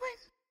a good one?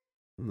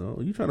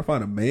 No, you trying to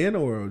find a man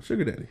or a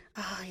sugar daddy?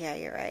 Oh, yeah,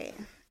 you're right.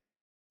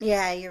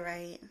 Yeah, you're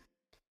right.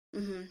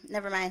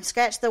 Never mind.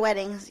 Scratch the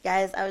weddings,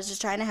 guys. I was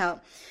just trying to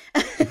help.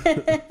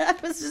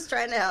 It's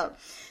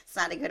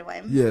not a good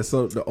one. Yeah,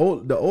 so the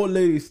old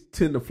ladies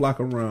tend to flock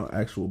around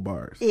actual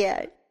bars.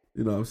 Yeah.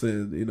 You know what I'm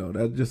saying?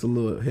 That's just a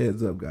little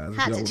heads up, guys.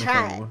 Hot to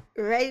try.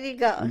 Ready to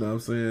go. You know what I'm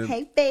saying?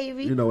 Hey,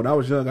 baby. When I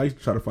was young, I used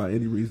to try to find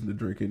any reason to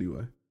drink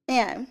anyway.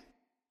 Yeah.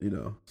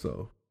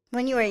 So.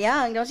 When you were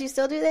young, don't you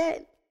still do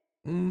that?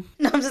 No,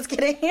 I'm just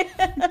kidding.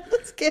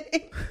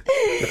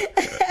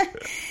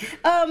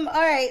 All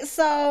right.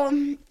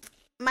 So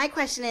my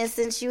question is,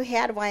 since you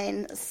had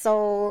one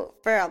for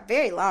a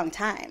very long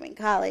time in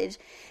college,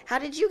 how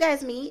did you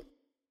guys meet?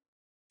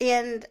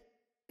 And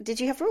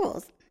did you have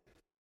rules?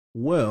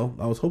 Well,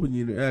 I was hoping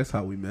you'd ask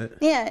how we met.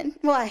 Yeah.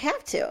 Well, I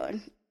have to.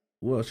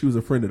 Well, she was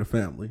a friend of the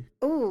family.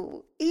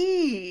 Ooh.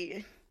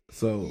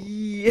 So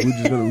we're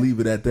just going to leave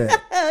it at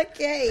that.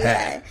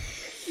 Okay.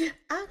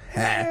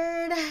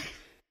 Awkward.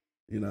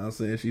 You know what I'm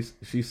saying?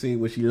 She's seen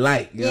what she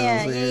liked.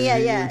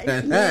 Yeah.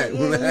 That's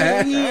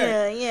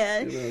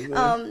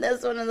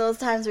one of those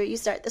times where you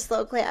start the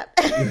slow clap.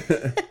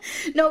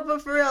 No,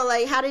 but for real,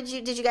 like, how did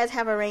you guys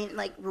have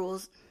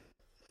rules?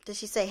 Did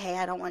she say, hey,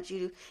 I don't want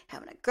you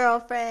having a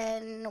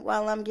girlfriend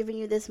while I'm giving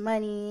you this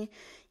money?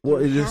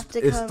 Well, it just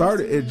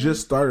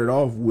started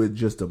off with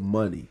just the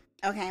money.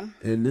 Okay.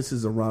 And this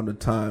is around the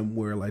time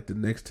where like the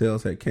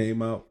Nextels had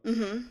came out.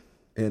 Mm-hmm.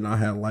 And I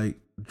had like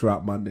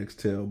dropped my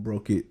Nextel,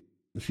 broke it.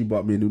 And she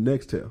bought me a new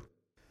Nextel.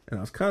 And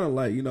I was kind of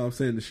like, you know what I'm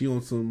saying? She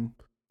on some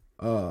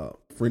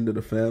friend of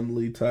the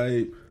family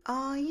type.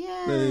 Oh,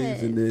 yeah.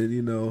 Things. And then,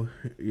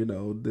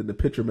 then the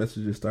picture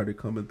messages started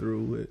coming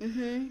through with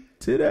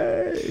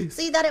today.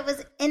 So you thought it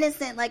was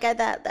innocent like I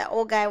thought that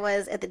old guy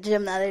was at the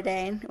gym the other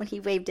day when he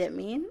waved at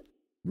me?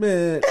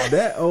 Man,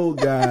 that old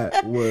guy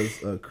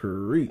was a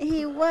creep.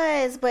 He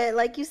was, but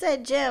like you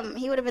said, Jim,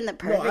 he would have been the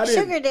perfect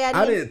sugar daddy.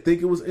 I didn't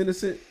think it was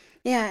innocent.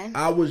 Yeah.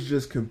 I was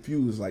just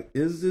confused. Like,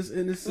 is this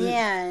innocent?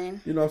 Yeah.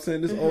 You know what I'm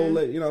saying? This old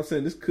lady, you know what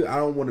I'm saying? I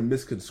don't want to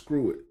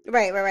misconstrue it.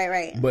 Right.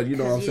 But you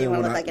know what I'm saying?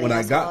 When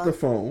I got the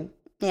phone,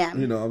 yeah.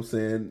 You know what I'm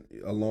saying?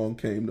 Along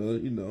came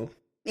the,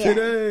 yeah.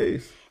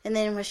 Today's. And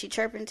then was she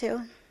chirping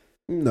too?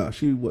 No,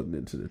 she wasn't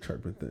into the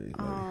chirping thing.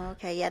 Oh,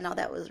 okay. Yeah, no,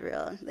 that was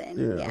real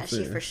then. Yeah,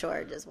 she for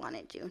sure just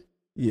wanted you.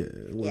 Yeah,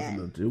 it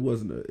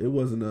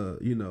wasn't a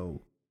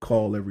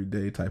call every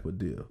day type of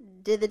deal.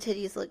 Did the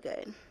titties look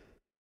good?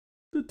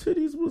 The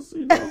titties was,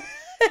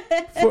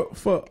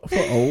 for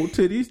old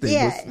titties,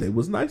 they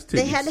was nice titties.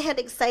 They had to have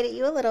excited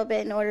you a little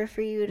bit in order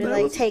for you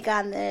to take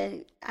on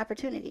the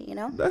opportunity,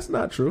 That's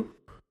not true.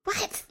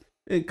 What?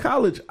 In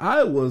college,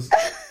 I was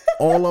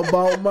all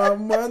about my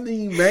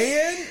money,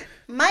 man.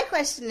 My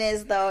question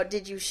is, though,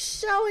 did you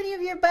show any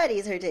of your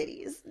buddies her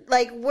titties?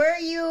 Like, were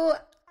you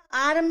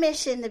on a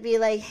mission to be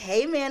like,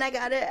 hey, man, I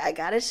got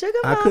a sugar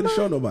mama? I couldn't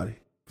show nobody.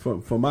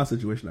 For my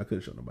situation, I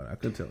couldn't show nobody. I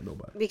couldn't tell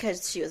nobody.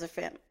 Because she was a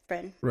friend.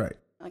 Right.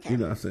 Okay. You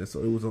know what I'm saying?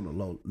 So it was on the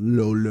low.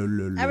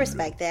 I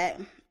respect that.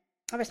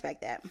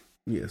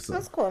 Yeah, so.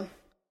 That's cool.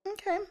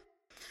 Okay.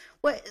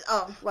 What?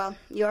 Oh, well,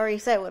 you already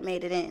said what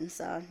made it in,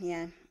 so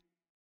yeah.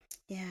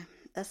 Yeah,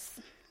 that's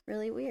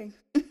really weird.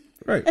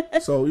 Right.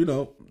 So,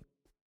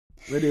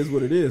 it is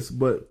what it is.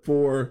 But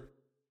for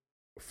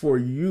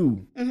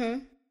you,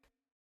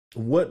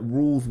 what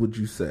rules would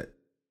you set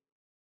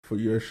for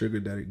your sugar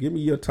daddy? Give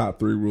me your top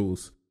 3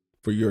 rules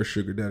for your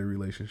sugar daddy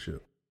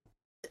relationship.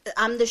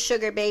 I'm the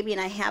sugar baby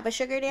and I have a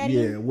sugar daddy?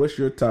 Yeah, what's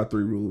your top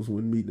 3 rules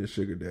when meeting a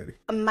sugar daddy?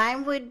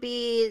 Mine would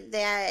be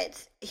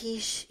that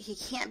he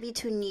can't be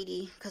too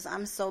needy because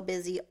I'm so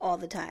busy all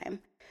the time.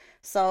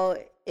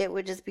 So it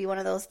would just be one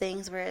of those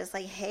things where it's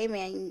like, hey,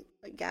 man, you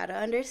gotta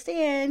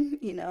understand,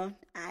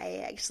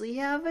 I actually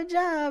have a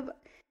job.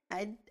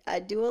 I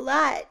do a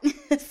lot.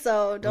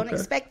 So don't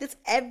expect this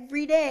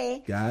every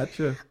day.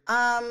 Gotcha.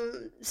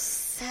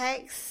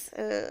 Sex.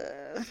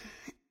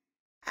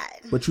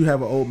 But you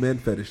have an old man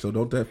fetish, so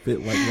don't that fit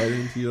right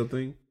into your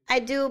thing? I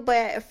do,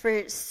 but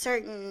for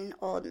certain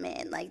old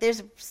men, like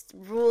there's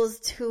rules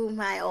to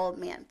my old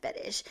man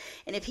fetish.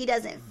 And if he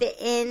doesn't fit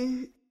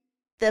in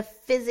the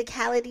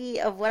physicality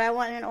of what I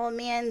want in an old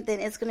man, then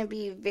it's going to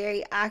be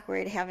very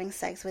awkward having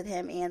sex with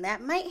him. And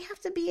that might have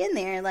to be in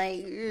there.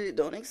 Like,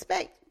 don't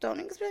expect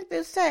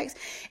this sex.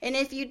 And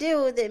if you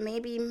do, then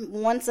maybe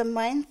once a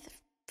month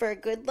for a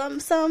good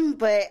lump sum,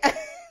 but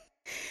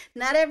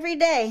not every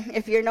day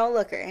if you're no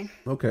looker.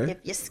 Okay. If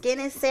your skin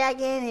is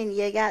sagging and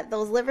you got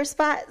those liver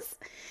spots,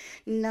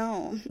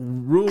 no.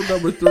 Rule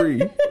number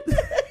 3.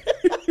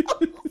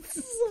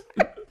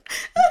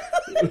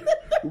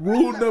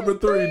 Rule number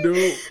 3, dude.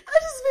 I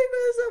just made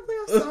myself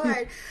laugh so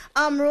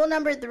hard. Rule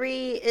number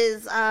 3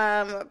 is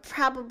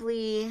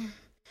probably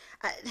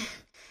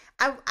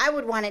I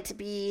would want it to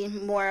be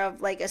more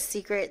of like a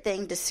secret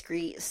thing,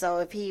 discreet. So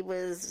if he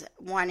was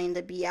wanting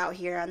to be out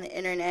here on the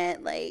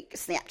internet, like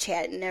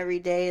Snapchatting every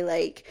day,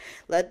 like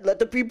let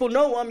the people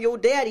know I'm your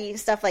daddy and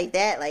stuff like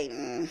that, like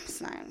it's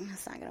not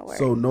gonna work.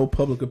 So no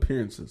public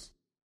appearances.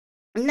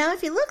 No, if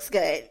he looks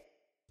good.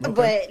 Okay.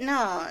 But no.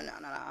 I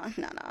don't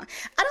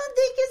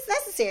think it's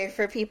necessary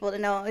for people to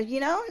know,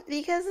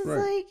 because it's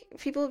like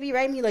people will be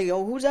writing me like,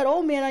 yo, who's that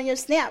old man on your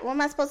Snap? What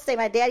am I supposed to say?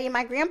 My daddy and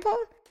my grandpa?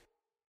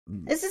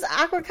 It's this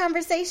awkward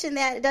conversation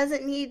that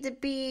doesn't need to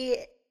be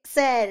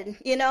said,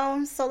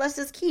 So let's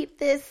just keep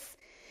this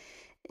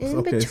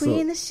in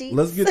between the sheets.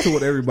 Let's get to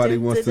what everybody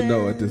wants to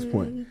know at this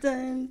point.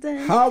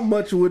 How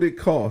much would it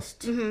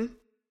cost? Mm-hmm.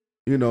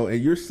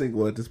 And you're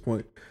single at this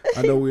point.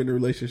 I know we're in a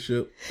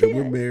relationship and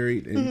we're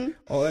married and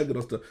all that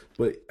good stuff.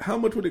 But how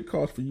much would it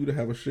cost for you to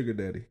have a sugar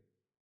daddy?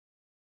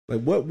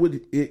 Like, what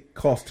would it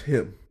cost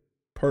him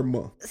per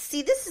month?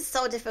 See, this is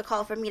so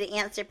difficult for me to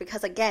answer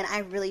because, again, I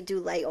really do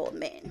like old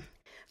men.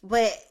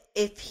 But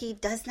if he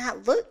does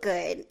not look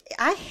good,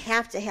 I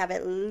have to have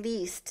at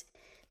least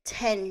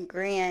 10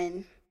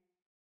 grand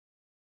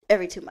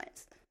every 2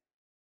 months.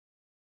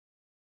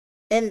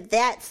 And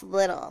that's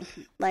little.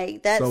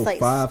 Like, that's so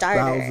like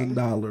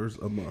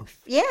 $5,000 a month.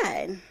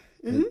 Yeah.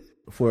 Mm-hmm.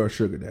 For a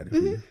sugar daddy for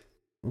you.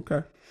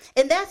 Okay.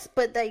 And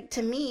but like,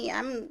 to me,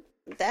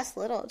 that's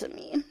little to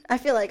me. I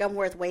feel like I'm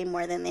worth way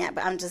more than that,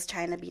 but I'm just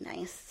trying to be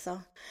nice.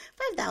 So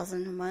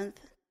 $5,000 a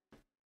month.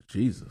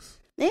 Jesus.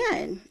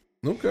 Yeah.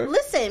 Okay.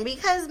 Listen,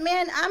 because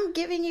man, I'm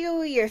giving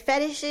you your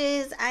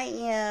fetishes. I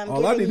am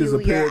all I need is a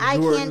pair of eye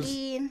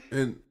candy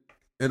and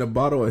a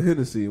bottle of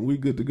Hennessy, and we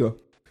good to go.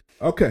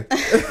 Okay.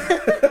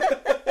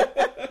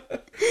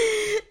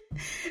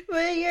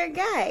 But you're a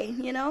guy,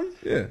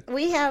 Yeah.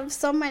 We have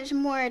so much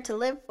more to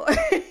live for.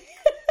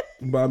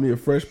 Buy me a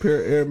fresh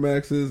pair of Air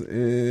Maxes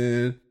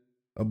and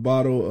a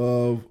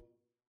bottle of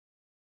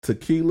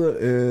tequila,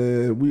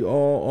 and we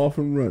all off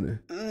and running.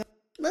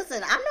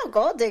 Listen, I'm no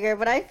gold digger,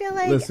 but I feel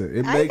like it makes I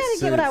gotta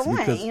sense get what I want,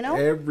 because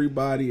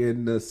everybody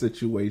in the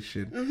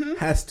situation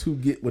has to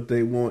get what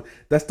they want.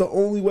 That's the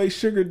only way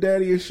sugar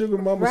daddy and sugar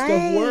mama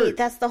stuff work.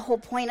 That's the whole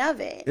point of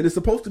it. And it's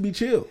supposed to be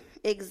chill.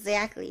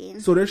 Exactly.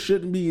 So there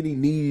shouldn't be any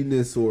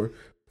neediness or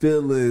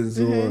feelings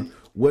or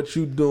what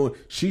you doing.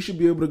 She should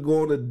be able to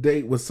go on a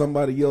date with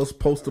somebody else,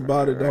 post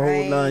about it the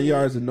whole 9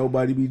 yards, and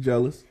nobody be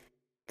jealous.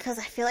 Because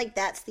I feel like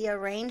that's the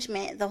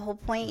arrangement. The whole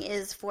point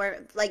is for,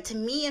 like, to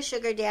me, a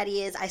sugar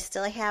daddy is I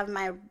still have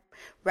my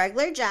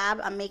regular job.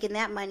 I'm making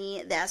that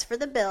money. That's for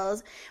the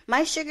bills.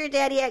 My sugar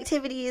daddy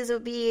activities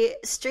would be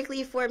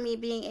strictly for me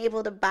being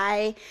able to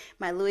buy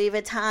my Louis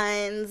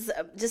Vuittons,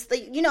 just the,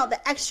 the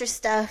extra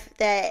stuff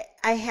that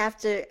I have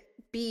to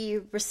be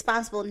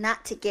responsible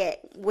not to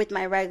get with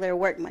my regular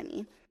work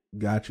money.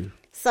 Got you.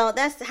 So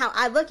that's how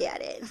I look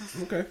at it.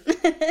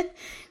 Okay.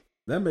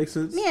 That makes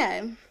sense.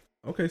 Yeah.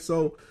 Okay,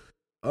 so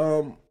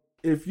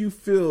if you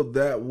feel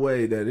that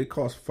way, that it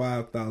costs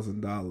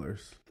 $5,000,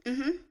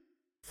 Mm-hmm.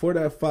 for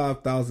that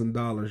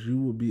 $5,000,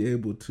 you would be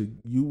able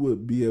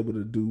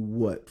to do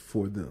what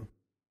for them?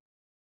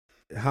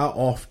 How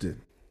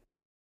often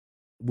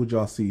would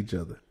y'all see each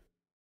other?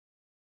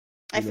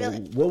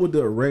 What would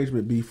the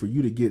arrangement be for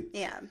you to get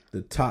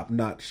the top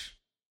notch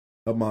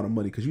amount of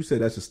money? Because you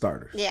said that's a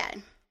starter. Yeah.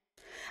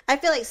 I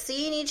feel like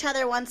seeing each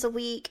other once a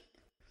week,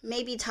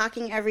 maybe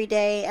talking every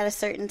day at a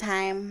certain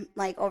time,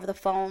 like over the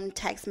phone,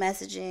 text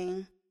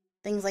messaging,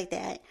 things like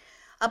that.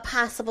 A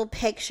possible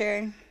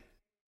picture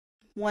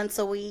once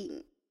a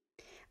week.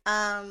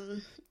 I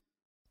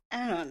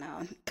don't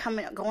know.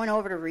 Going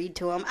over to read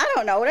to him. I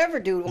don't know. Whatever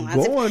dude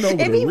wants.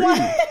 If he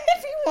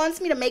wants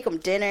me to make him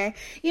dinner,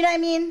 you know what I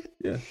mean?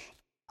 Yeah.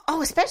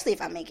 Oh, especially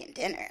if I'm making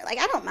dinner. Like,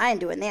 I don't mind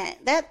doing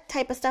that. That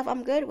type of stuff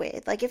I'm good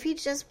with. Like, if he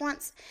just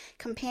wants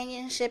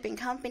companionship and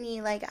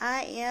company, like,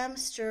 I am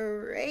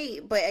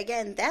straight. But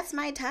again, that's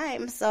my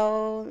time.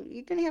 So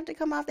you're going to have to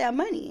come off that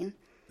money.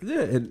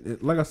 Yeah.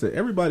 And like I said,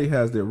 everybody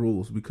has their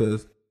rules,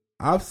 because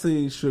I've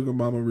seen sugar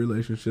mama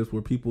relationships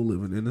where people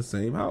living in the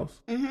same house.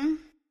 Mm-hmm.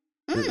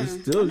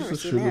 It's still just a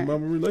sugar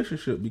mama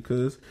relationship,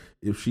 because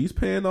if she's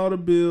paying all the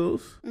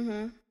bills,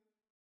 mm-hmm.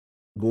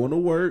 going to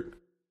work,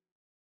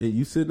 and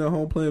you sitting at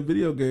home playing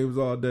video games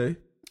all day,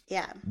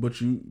 yeah,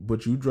 but you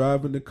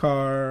driving the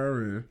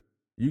car and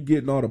you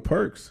getting all the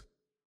perks,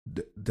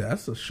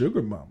 that's a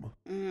sugar mama.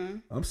 Mm-hmm.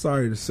 I'm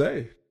sorry to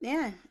say.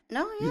 Yeah.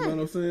 No, yeah. You know what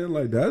I'm saying?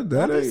 Like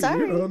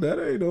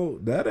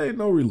that ain't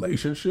no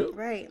relationship.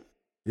 Right.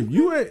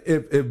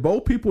 If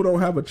both people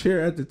don't have a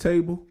chair at the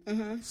table,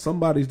 mm-hmm.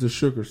 somebody's the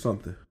sugar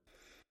something.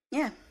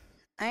 Yeah,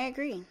 I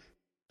agree.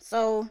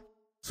 So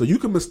you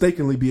can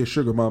mistakenly be a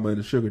sugar mama and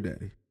a sugar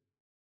daddy.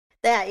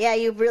 Yeah,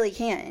 you really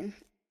can.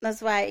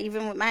 That's why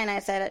even with mine, I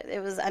said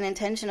it was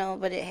unintentional,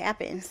 but it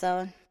happened.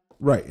 So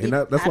right, and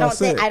that's why I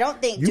said I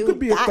don't think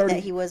dude thought that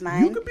he was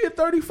mine. You could be a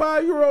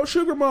 35-year-old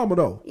sugar mama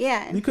though.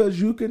 Yeah,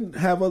 because you can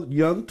have a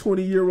young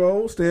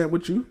 20-year-old stand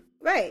with you,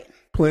 right,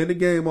 playing the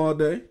game all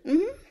day,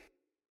 mm-hmm.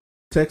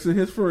 texting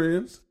his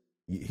friends.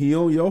 He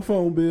on your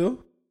phone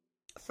bill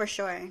for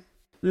sure.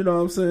 You know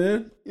what I'm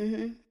saying?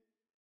 Mm-hmm.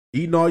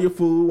 Eating all your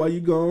food while you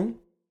gone.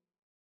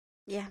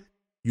 Yeah,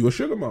 you a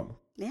sugar mama.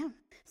 Yeah.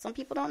 Some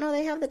people don't know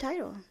they have the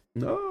title.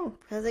 No.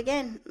 Because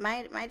again,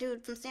 my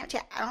dude from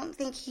Snapchat, I don't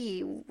think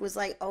he was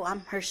like, oh,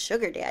 I'm her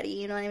sugar daddy.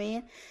 You know what I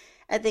mean?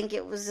 I think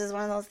it was just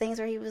one of those things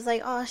where he was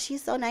like, oh,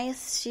 she's so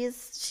nice.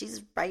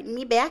 She's writing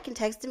me back and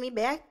texting me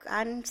back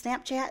on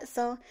Snapchat.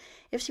 So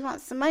if she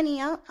wants some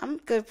money, I'm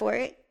good for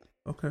it.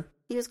 Okay.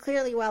 He was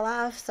clearly well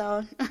off.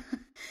 So,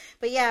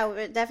 but yeah,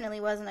 it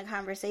definitely wasn't a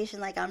conversation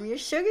like, I'm your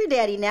sugar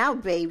daddy now,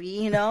 baby,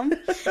 you know?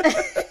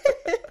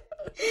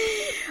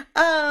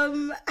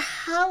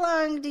 How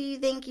long do you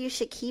think you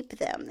should keep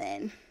them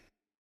then?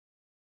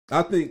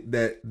 I think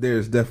that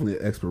there's definitely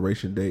an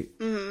expiration date.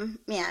 Mm-hmm.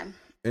 Yeah.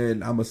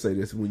 And I'm gonna say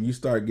this: when you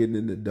start getting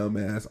into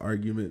dumbass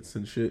arguments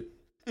and shit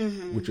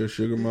mm-hmm. with your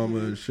sugar mama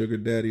mm-hmm. and sugar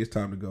daddy, it's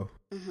time to go.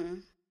 Mm-hmm.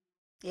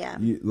 Yeah.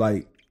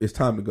 It's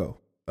time to go.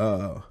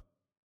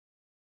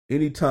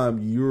 Anytime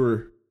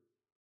you're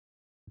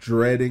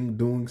dreading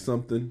doing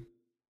something,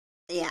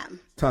 yeah,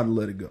 time to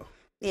let it go.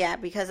 Yeah,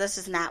 because that's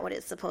just not what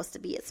it's supposed to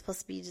be. It's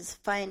supposed to be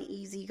just fun,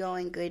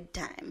 easygoing, good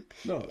time.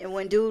 No. And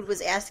when dude was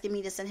asking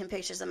me to send him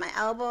pictures of my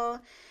elbow,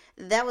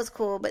 that was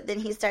cool. But then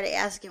he started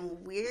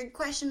asking weird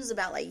questions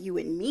about, like, you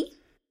and me.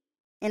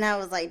 And I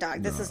was like,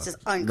 dog, this is just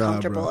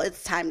uncomfortable.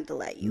 It's time to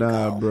let you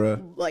go.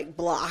 Bruh. Like,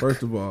 block.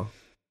 First of all,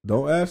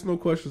 don't ask no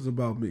questions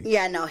about me.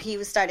 Yeah, no,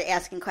 he started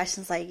asking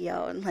questions like,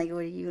 yo, and like, what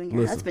are you and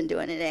your husband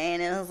doing today?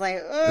 And it was like,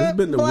 it's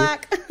been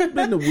block. It's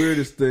been the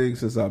weirdest thing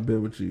since I've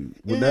been with you.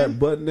 When that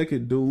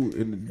butt-naked dude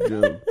in the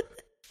gym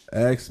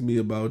asked me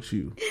about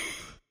you,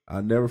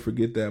 I'll never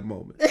forget that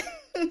moment.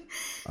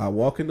 I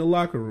walk in the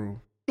locker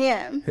room.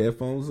 Yeah.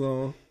 Headphones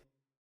on.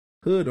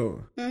 Hood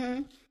on.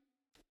 Mm-hmm.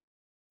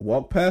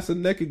 Walk past a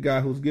naked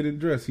guy who's getting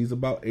dressed. He's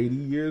about 80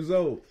 years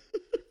old.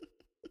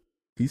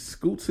 He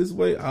scoots his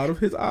way out of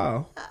his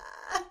aisle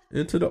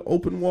into the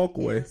open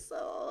walkway,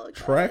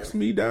 tracks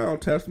me down,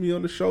 taps me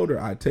on the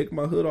shoulder. I take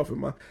my hood off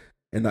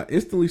and I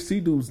instantly see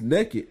dude's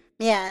naked.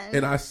 Yeah.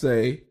 And I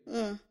say,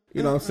 you know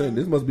what I'm saying?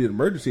 This must be an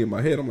emergency in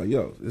my head. I'm like,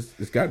 yo,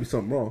 it's got to be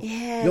something wrong.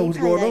 Yeah. Yo, what's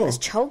going on? He was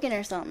choking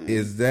or something.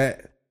 Is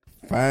that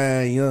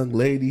fine young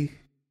lady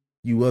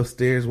you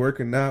upstairs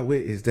working out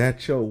with? Is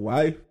that your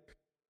wife?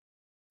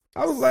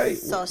 I was like,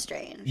 so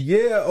strange.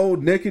 Yeah,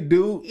 old naked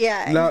dude.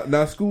 Yeah.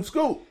 Now scoot.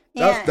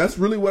 That's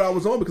really what I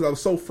was on because I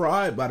was so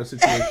fried by the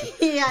situation.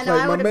 Yeah, no,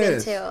 I would have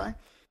been too.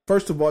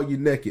 First of all, you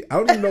naked. I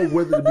don't even know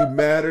whether to be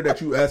madder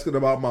that you asking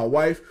about my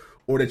wife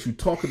or that you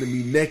talking to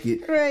me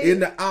naked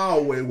in the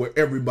aisleway where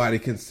everybody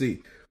can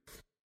see.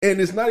 And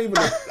it's not even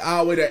an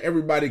aisleway that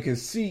everybody can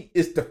see.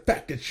 It's the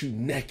fact that you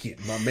naked,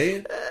 my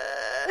man.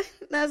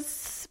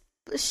 That's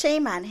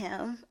shame on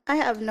him. I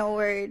have no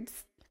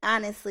words.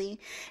 honestly.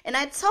 And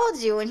I told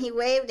you when he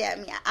waved at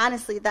me, I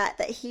honestly thought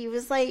that he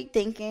was like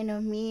thinking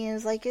of me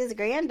as like his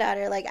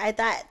granddaughter. Like I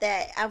thought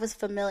that I was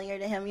familiar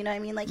to him. You know what I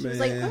mean? Like he was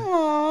like,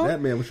 oh,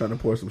 that man was trying to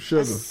pour some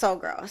sugar. That's so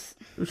gross.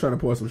 He was trying to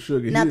pour some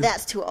sugar. Now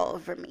that's too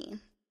old for me.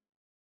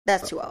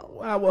 That's too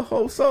old. I would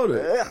hope so.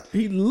 That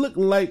he looked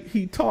like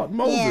he taught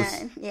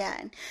Moses.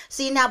 Yeah.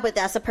 See now, but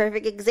that's a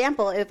perfect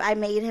example. If I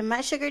made him my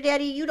sugar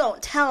daddy, you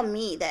don't tell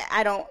me that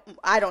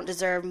I don't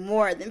deserve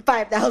more than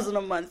 $5,000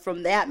 a month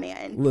from that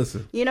man.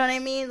 Listen, you know what I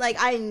mean? Like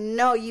I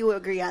know you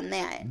agree on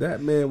that.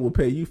 That man will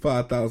pay you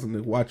 $5,000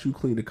 to watch you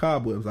clean the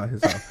cobwebs out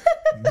his house.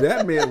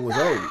 That man was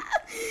old.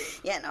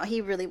 Yeah, no,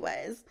 he really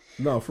was.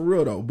 No, for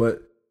real though,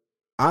 but.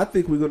 I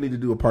think we're gonna need to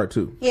do a part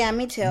 2. Yeah,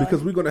 me too.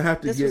 Because we're gonna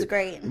have to. This was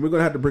great. We're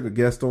gonna have to bring a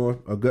guest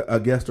on, a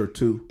guest or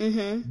two.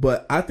 Mm-hmm.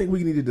 But I think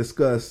we need to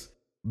discuss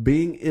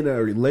being in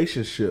a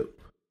relationship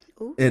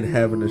and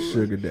having a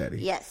sugar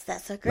daddy. Yes,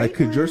 that's a great. Like,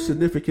 could your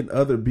significant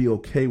other be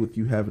okay with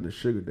you having a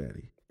sugar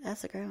daddy?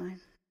 That's a great one.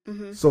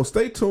 Mm-hmm. So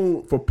stay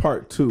tuned for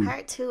part 2.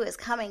 Part 2 is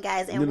coming,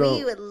 guys, and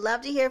we would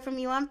love to hear from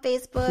you on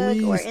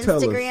Facebook or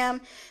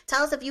Instagram.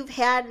 Tell us if you've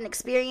had an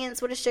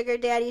experience with a sugar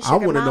daddy,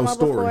 sugar mama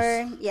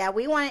before. Yeah,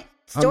 we want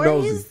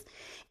stories,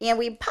 and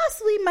we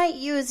possibly might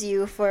use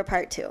you for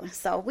part 2.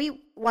 So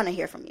we want to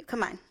hear from you.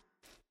 Come on,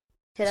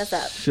 hit us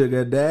up,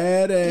 sugar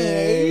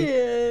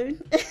daddy.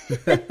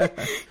 Yeah.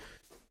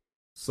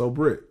 So,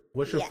 Brit,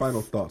 what's your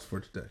final thoughts for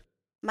today?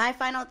 My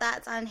final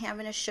thoughts on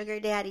having a sugar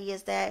daddy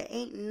is that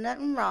ain't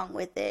nothing wrong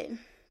with it.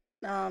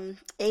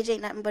 Age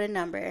ain't nothing but a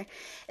number.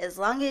 As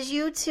long as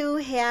you two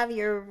have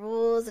your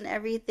rules and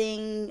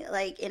everything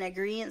like in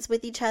agreement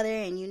with each other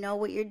and you know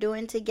what you're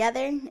doing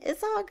together,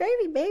 it's all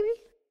gravy, baby.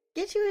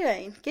 Get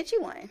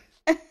you one.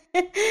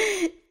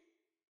 Okay.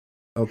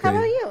 How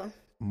about you?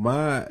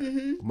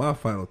 My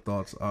final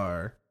thoughts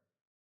are,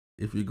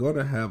 if you're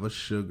gonna have a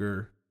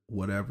sugar,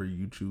 whatever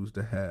you choose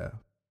to have,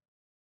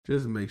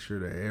 just make sure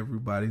that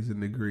everybody's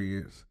in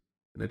agreement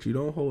and that you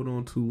don't hold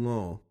on too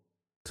long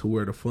to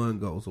where the fun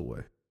goes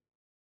away.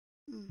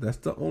 That's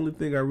the only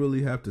thing I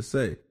really have to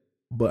say.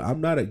 But I'm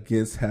not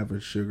against having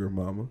sugar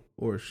mama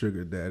or a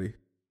sugar daddy.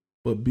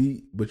 But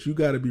you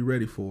got to be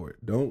ready for it.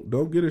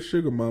 Don't get a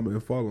sugar mama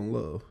and fall in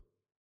love.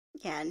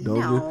 Yeah,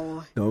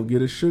 Don't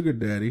get a sugar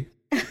daddy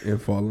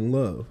and fall in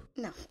love.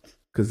 No.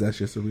 Because that's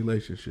just a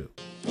relationship.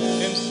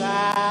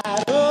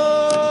 Inside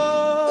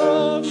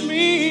of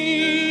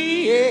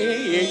me,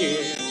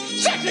 yeah.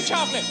 Sexy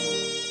chocolate.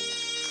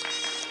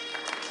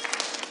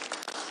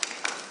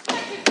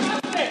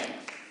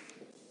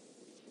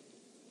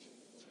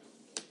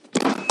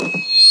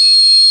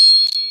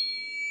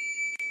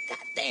 God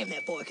damn,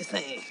 that boy can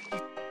sing.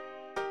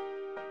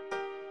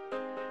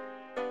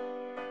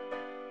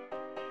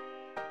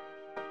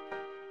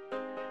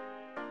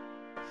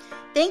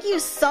 Thank you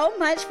so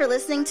much for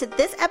listening to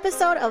this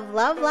episode of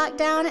Love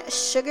Lockdown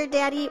Sugar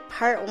Daddy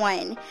Part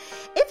 1.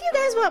 If you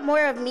guys want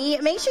more of me,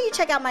 make sure you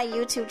check out my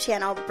YouTube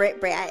channel,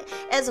 Brit,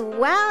 as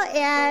well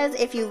as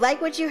if you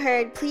like what you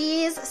heard,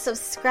 please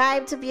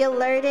subscribe to be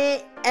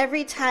alerted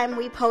every time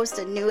we post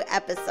a new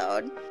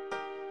episode.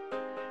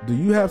 Do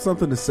you have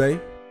something to say?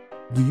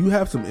 Do you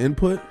have some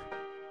input?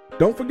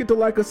 Don't forget to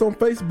like us on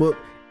Facebook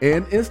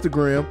and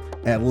Instagram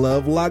at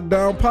Love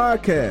Lockdown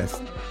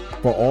Podcast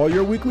for all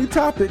your weekly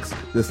topics,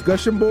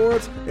 discussion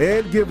boards,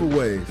 and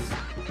giveaways.